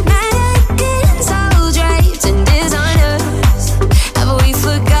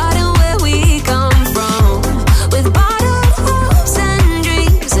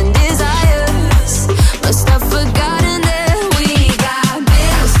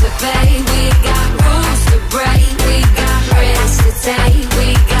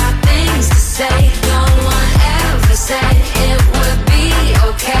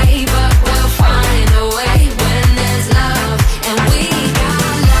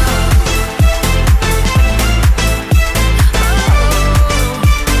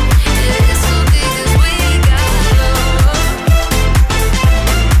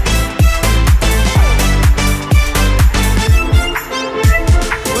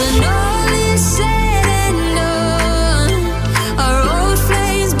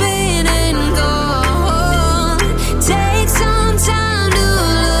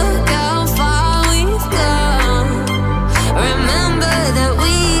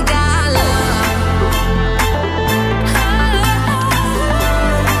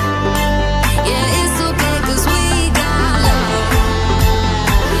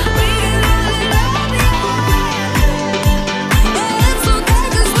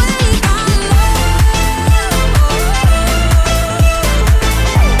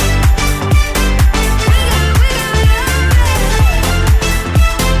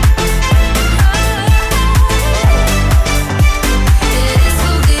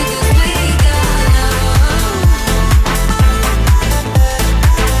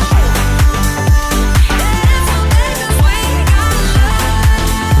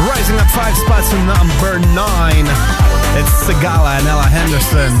 5 spots to number 9. It's Sigala and Ella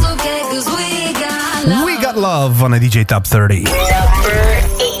Henderson. We Got Love on a DJ Top 30. Number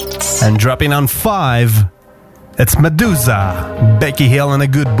 8. And dropping on 5, it's Medusa, Becky Hill and the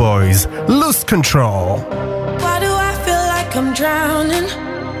Good Boys. Lose Control. Why do I feel like I'm drowning?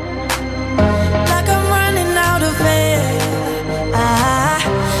 Like I'm running out of air.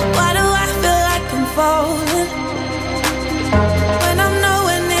 Why do I feel like I'm falling when I'm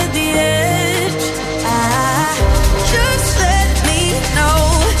nowhere near the edge? Just let me know.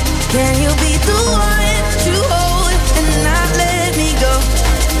 Can you be the one to hold and not let me go?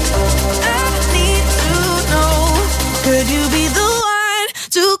 I need to know. Could you be the one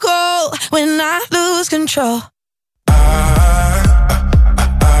to call when I lose control?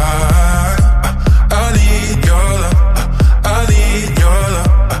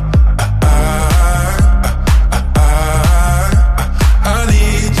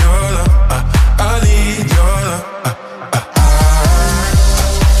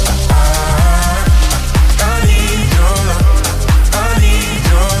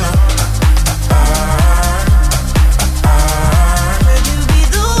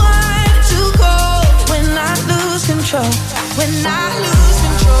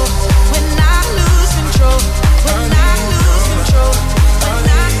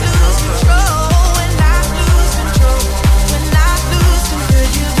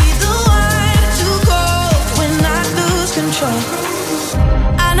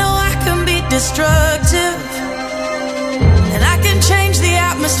 Destructive, and I can change the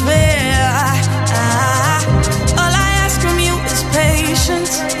atmosphere. All I ask from you is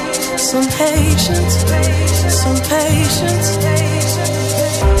patience, some patience, some patience.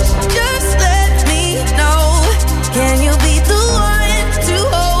 Just let me know. Can you be the one to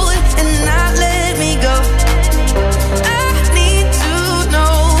hold and not let me go? I need to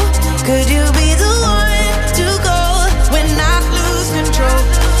know. Could you be the one to go when I lose control?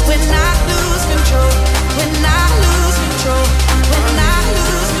 When I lose control, when I lose control, when I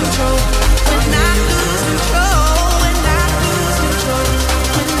lose control, when I lose control, when I lose control,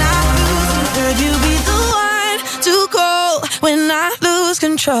 when I lose control. Could you be the one to call when I lose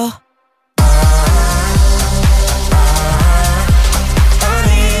control?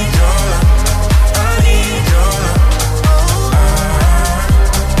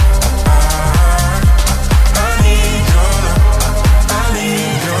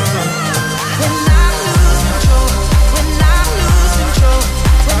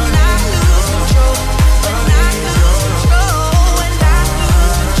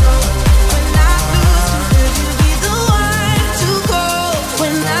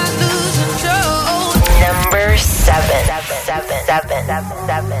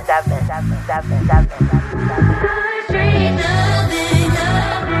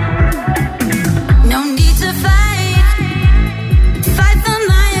 No need to fight for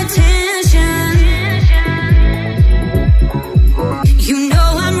my attention. You know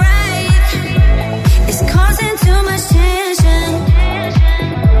I'm right. It's causing too much tension.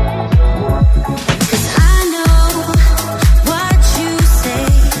 'Cause I know what you say.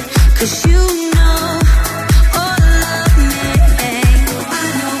 'Cause you know all of me. I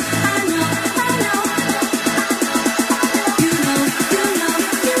know. You know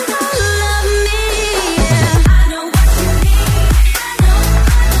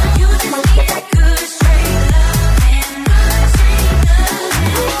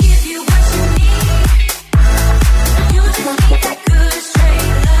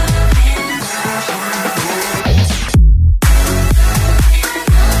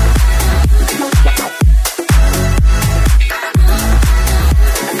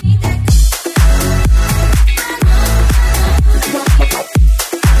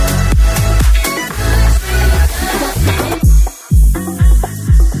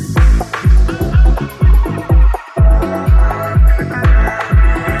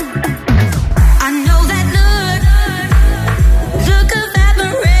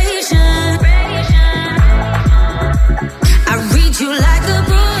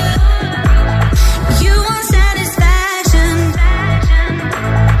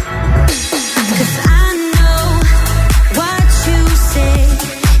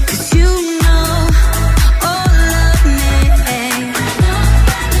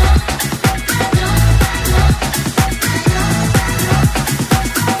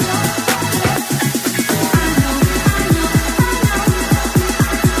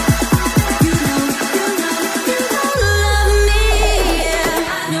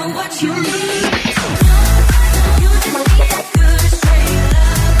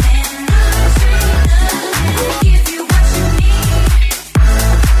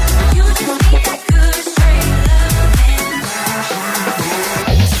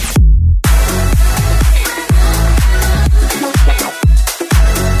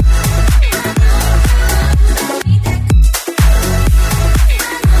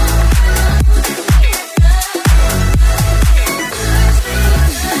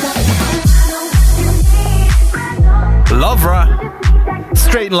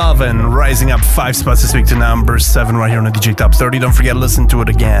Straight Lovin', rising up 5 spots this week to number 7 right here on the DJ Top 30. Don't forget to listen to it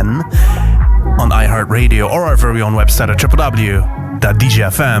again on iHeartRadio or our very own website at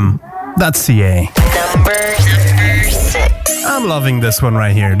www.djfm.ca. Number 6. I'm loving this one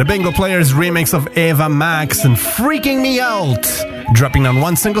right here. The Bingo Players remix of Ava Max and Freaking Me Out, dropping down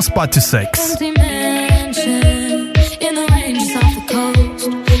 1 single spot to 6. Empty mansion in the ranges off the coast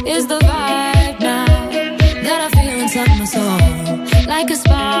is the vibe now that I feel inside my soul. Like a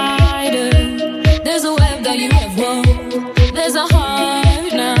spider, there's a web that you have wove. There's a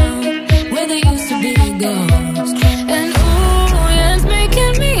heart now where there used to be a ghost. And ooh, yeah, it's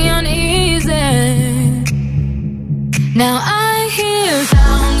making me uneasy. Now I hear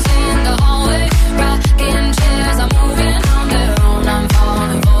sounds in the hallway, rocking chairs, I'm moving on their own. I'm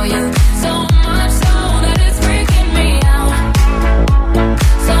falling for you so much so that it's freaking me out.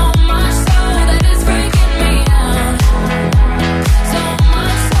 So much so that it's freaking me out. So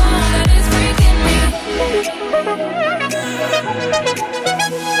much so that it's freaking me.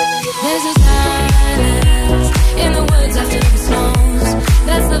 There's a silence in the woods after the snows.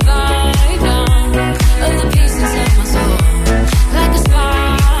 That's the vibe now of the peace inside my soul. Like a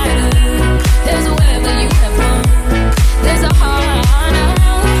spider, there's a web that you have run. There's a heart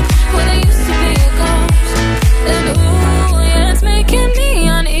now where there used to be a ghost. And ooh, yeah, it's making me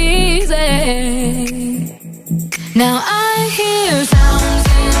uneasy. Now I hear sounds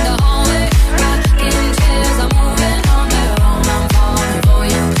in the hallway, rocking chairs, I'm moving on their own. I'm falling for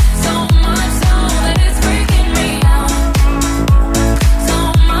you so much so that it's freaking me out. So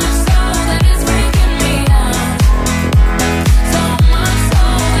much so that it's freaking me out. So much so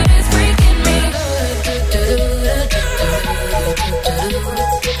that it's freaking me out.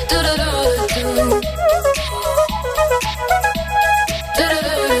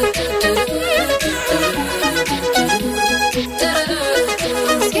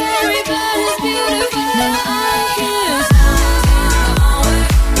 Scary but it's beautiful. Now I hear sounds in the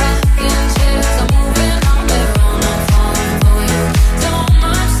hallway, rocking chairs, I'm moving on their own. I'm falling for you so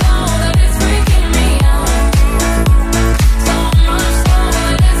much so that it's freaking me out. So much so that it's freaking me out. So much so that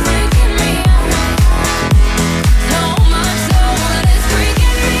it's freaking me out.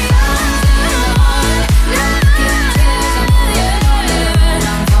 Rocking chairs, I'm moving on their own.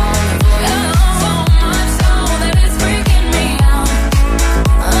 I'm falling for you so much so that it's freaking me out. So much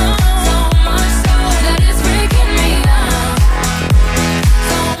so that it's freaking me out. So much so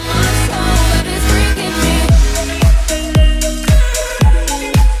that it's freaking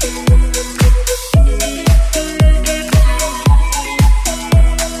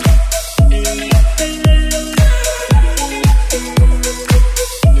out.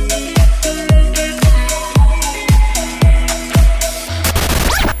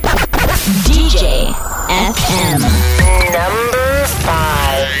 DJ FM. Number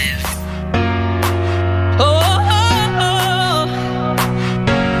 5.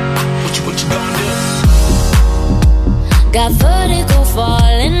 Got vertigo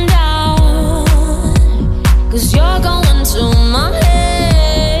falling down, 'cause you're going to my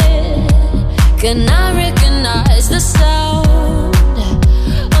head. Can I recognize the sound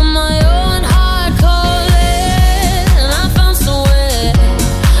of my own heart calling? And I found somewhere,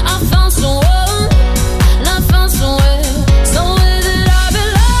 I found someone, and I found somewhere, somewhere that I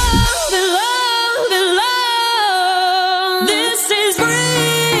belong, belong, belong. This is real,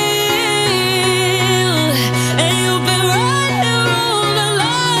 and you've been right here all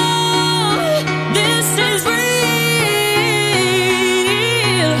along. This is real,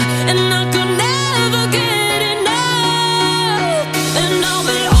 and I could never get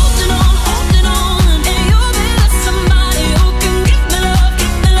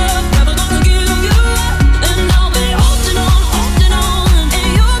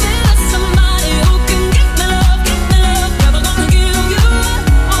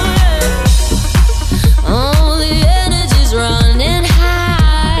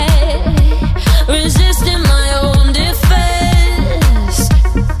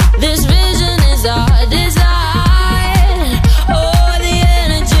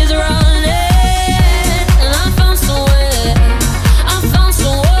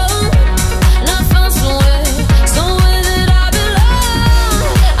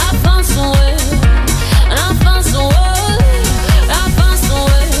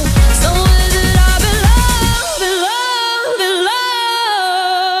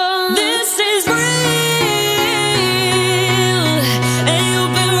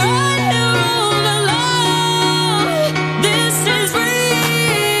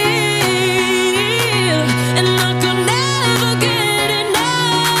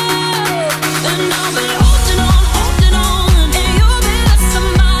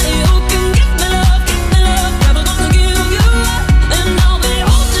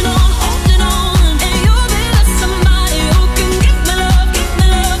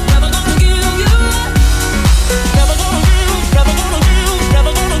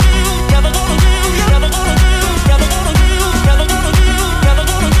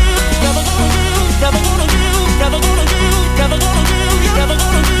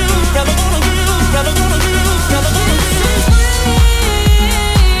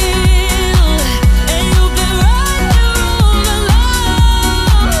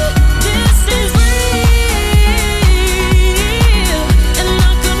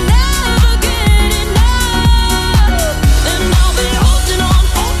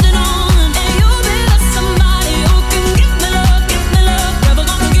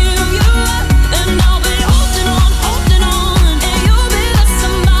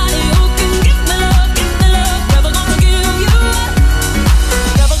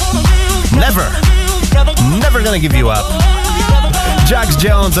never gonna give you up. Jax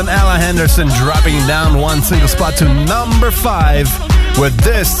Jones and Ella Henderson dropping down one single spot to number 5 with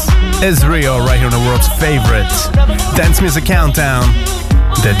This Is Real right here on the world's favorite dance music countdown,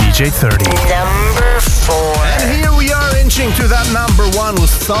 the DJ 30. Number 4. And here we are inching to that number 1 with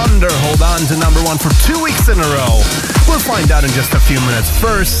Thunder. Hold on to number 1 for 2 weeks in a row. We'll find out in just a few minutes.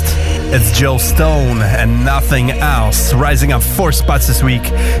 First, it's Joe Stone and Nothing Else, rising up 4 spots this week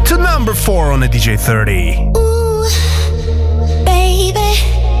to number 4 on the DJ 30. Ooh, baby,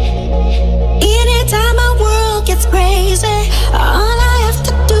 anytime my world gets crazy, all I have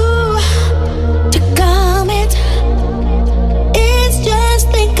to do to calm it is just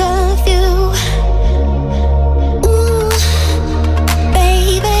think of you. Ooh,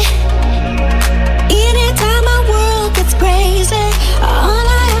 baby, anytime my world gets crazy, all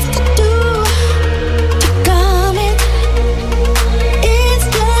I have to do to calm it is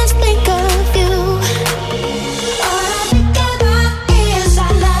just think of you. All I think about is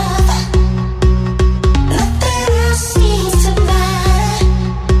our love. Nothing else seems to matter.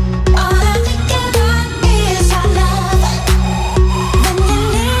 All I think about is our love. When you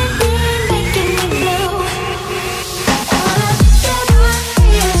leave me, making me blue. All I think about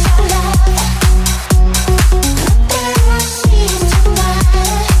is our love. Nothing else seems to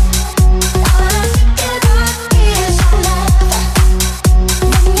matter. All I think about is our love.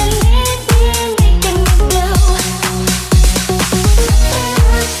 When you leave me, making me blue.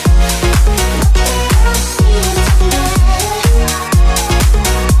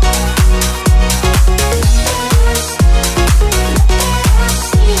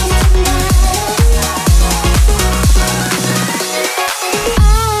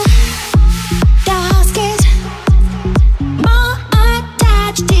 Dogs get more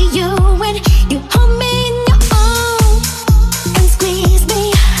attached to you when you hold me in your arms and squeeze me.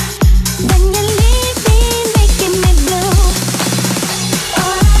 Then you leave me, making me blue.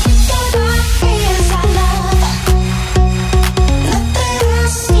 All I think about is our love. Nothing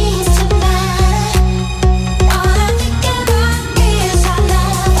else seems to matter. All I think about is our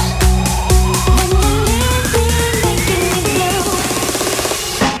love. When you leave me, making me blue.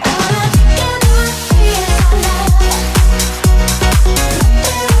 All I think about is our love.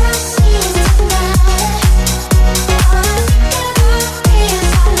 Nothing else seems to matter. All I think about is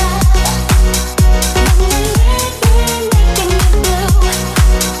our love. When you leave me, making me blue.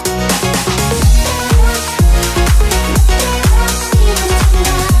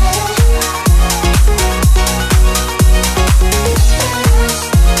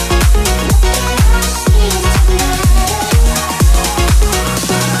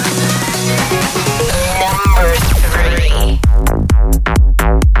 Number 3.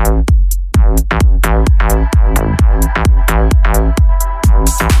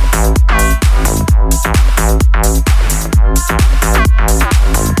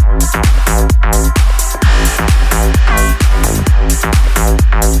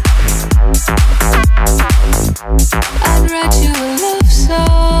 I'd write you a love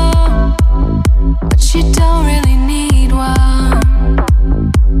song, but you don't really need one.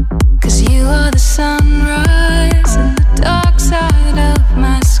 'Cause you are the sunrise and the dark side of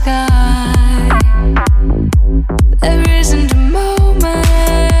my sky. There isn't a moment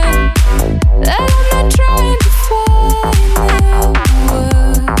that I'm not trying to find the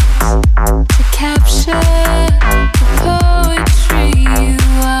words to capture the poetry you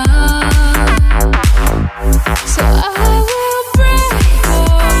are. So I will break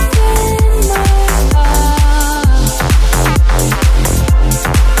open my heart,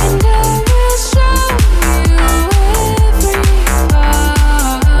 and I will show you every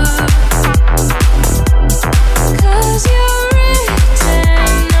part. 'Cause you're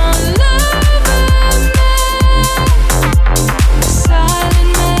written all over me, silent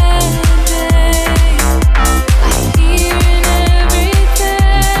melody I hear in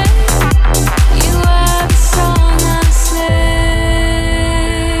everything. You are the song I sing.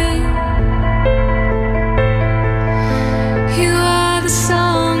 You are the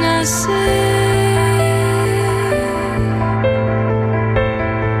song I sing.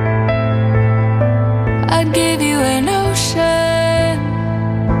 I'd give you an ocean,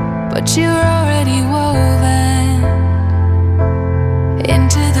 but you're already woven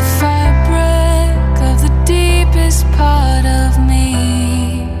into the fabric of the deepest part of me.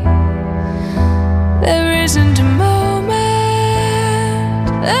 There isn't a moment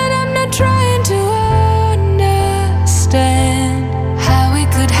that I'm not trying to understand how it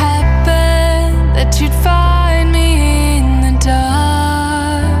could happen that you'd find me in the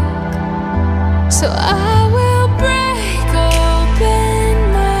dark. So I will break open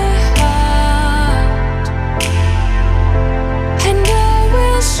my heart,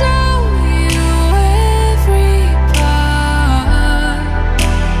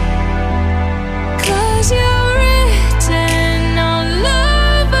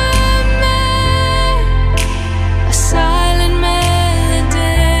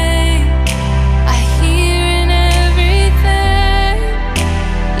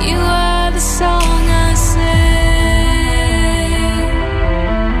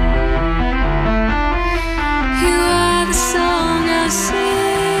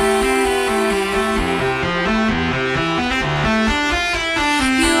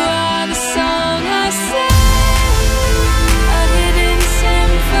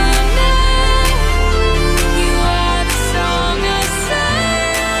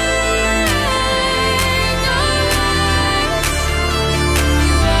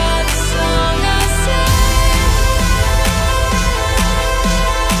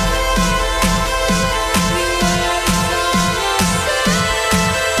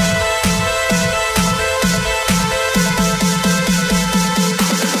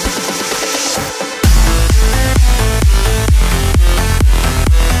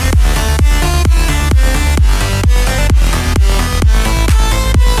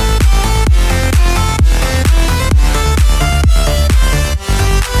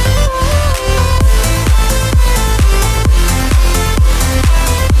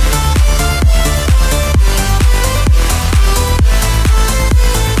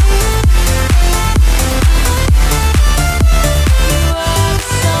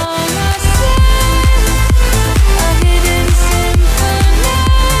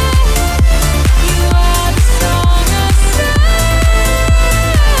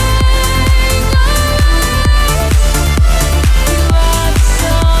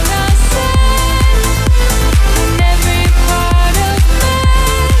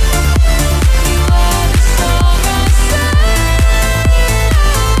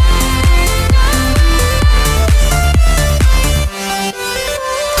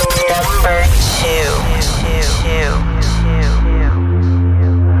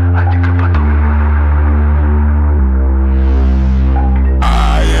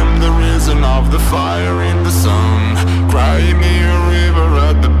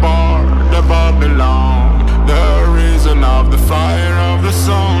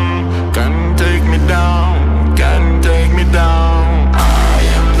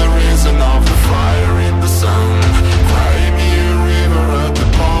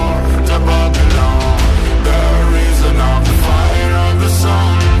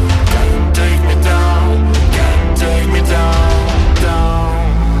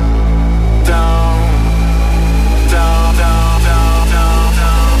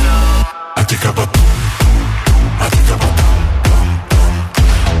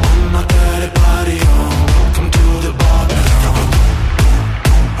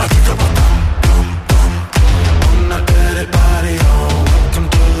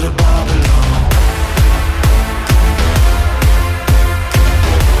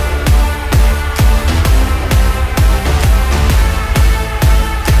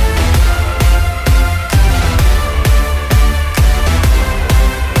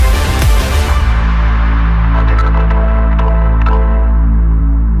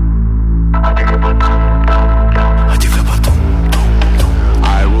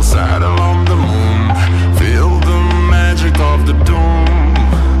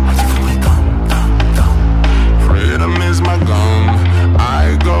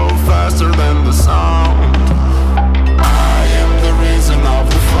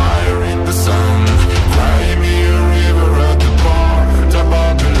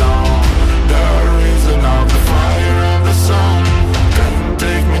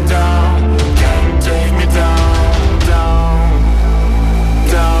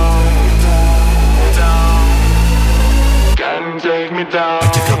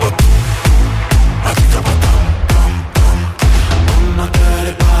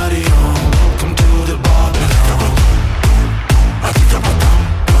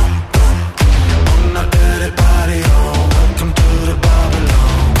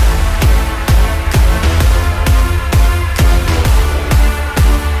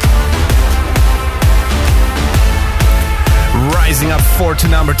 rising up 4 to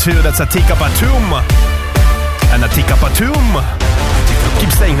number 2. That's Atika Patum. And Atika Patum.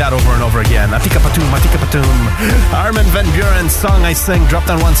 Keep saying that over and over again. Atika Patum, Atika Patum. Armin van Buuren's Song I Sing dropped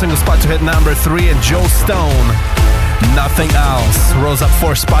down 1 single spot to hit number 3. And Joe Stone, Nothing Else, rose up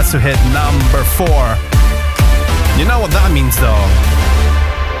 4 spots to hit number 4. You know what that means though?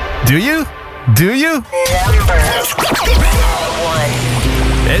 Do you? Do you? Number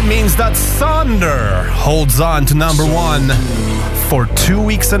 1. It means that Sonder holds on to number 1 for 2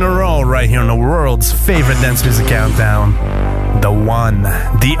 weeks in a row right here on the world's favorite dance music countdown. The one,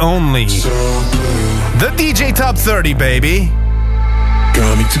 the only, the DJ Top 30, baby.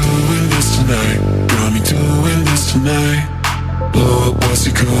 Got me doing this tonight. Got me doing this tonight. Lord, what's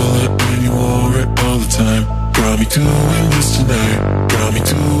he call it when you wore it all the time? Got me doing this tonight. Got me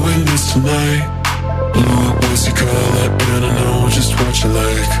doing this tonight. Lord, what's he call it? And I know just what you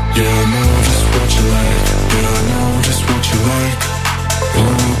like. Yeah, I know just what you like. Yeah, I know just what you like.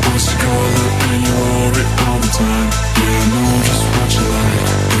 Lord, what's he call it when you wore it all the time? Yeah, I know just what you like.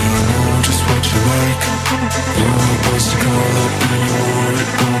 Yeah, I know just what you like. Lord, what's he call it when you wore it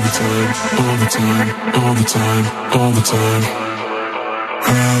all the time? All the time, all the time, all the time.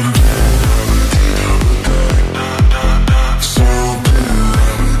 So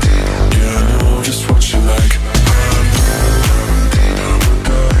yeah, I know just what you like.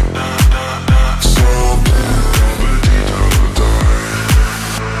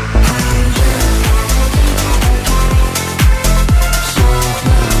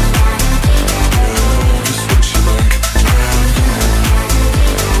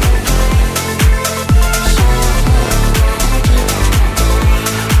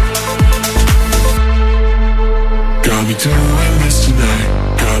 Got me doing this tonight.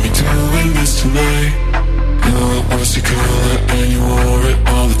 Got me doing this tonight. Lord, what's he call it? And you wore it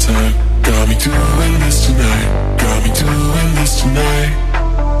all the time. Got me doing this tonight. Got me doing this tonight.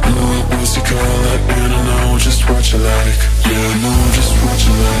 Lord, what's he call it? And I know just what you like. Yeah, I know just what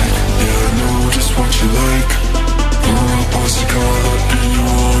you like. Yeah, I know just what you like. Lord, what's he call it? And you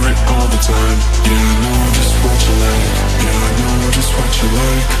wore it all the time. Yeah, I know just what you like. Yeah, I know just what you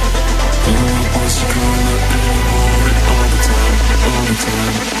like. Lord, what's he call it? And you wore it all the time. All the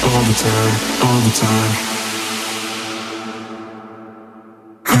time, all the time, all the time.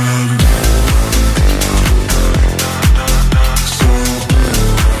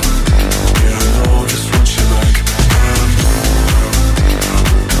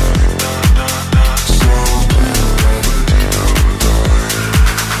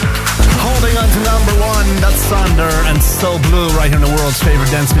 So Blue right here in the world's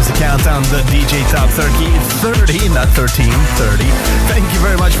favorite dance music countdown, the DJ Top 30, not 13, 30. Thank you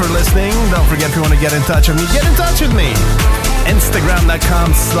very much for listening. Don't forget, if you want to get in touch with me, get in touch with me.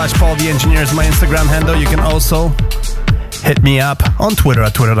 Instagram.com/Paul the Engineer is my Instagram handle. You can also hit me up on Twitter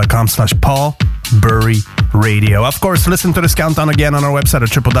at twitter.com/Paul Burry Radio. Of course, listen to this countdown again on our website at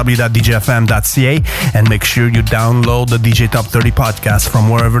www.djfm.ca, and make sure you download the DJ Top 30 podcast from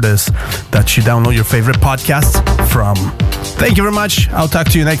wherever it is that you download your favorite podcasts from. Thank you very much. I'll talk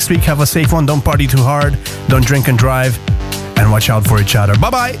to you next week. Have a safe one. Don't party too hard. Don't drink and drive. And watch out for each other.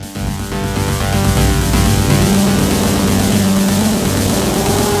 Bye-bye.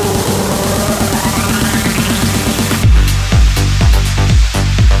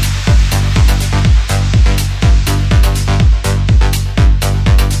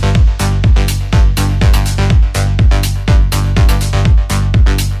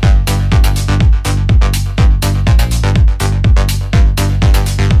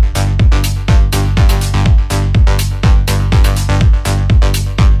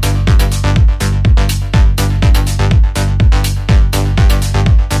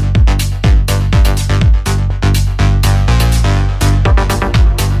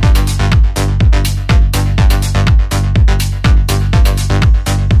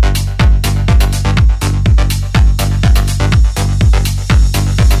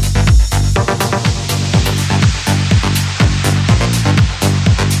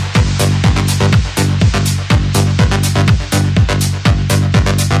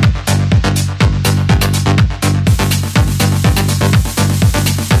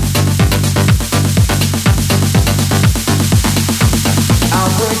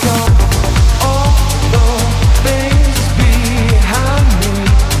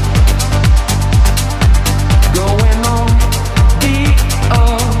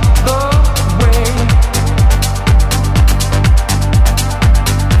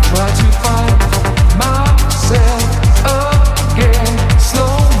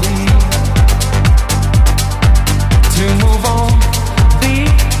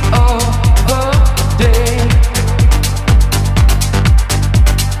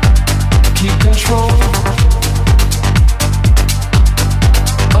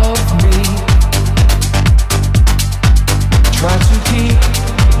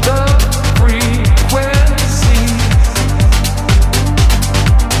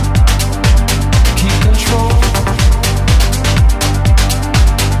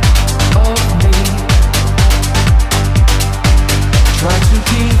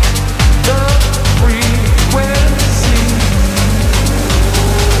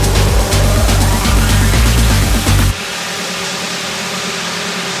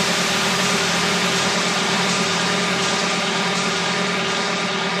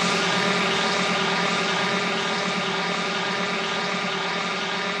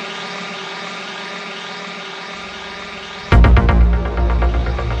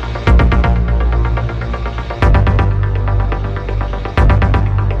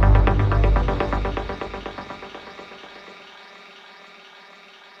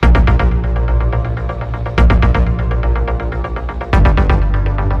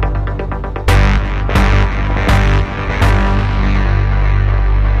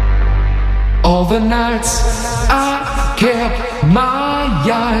 All the nights I kept my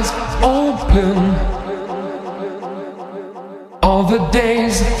eyes open. All the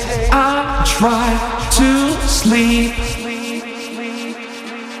days I tried to sleep,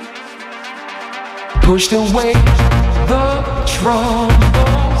 pushed away the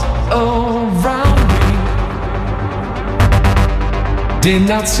troubles around me. Did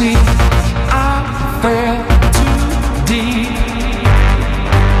not see I fell too deep.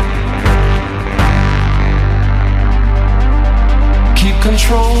 Keep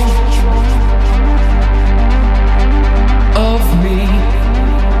control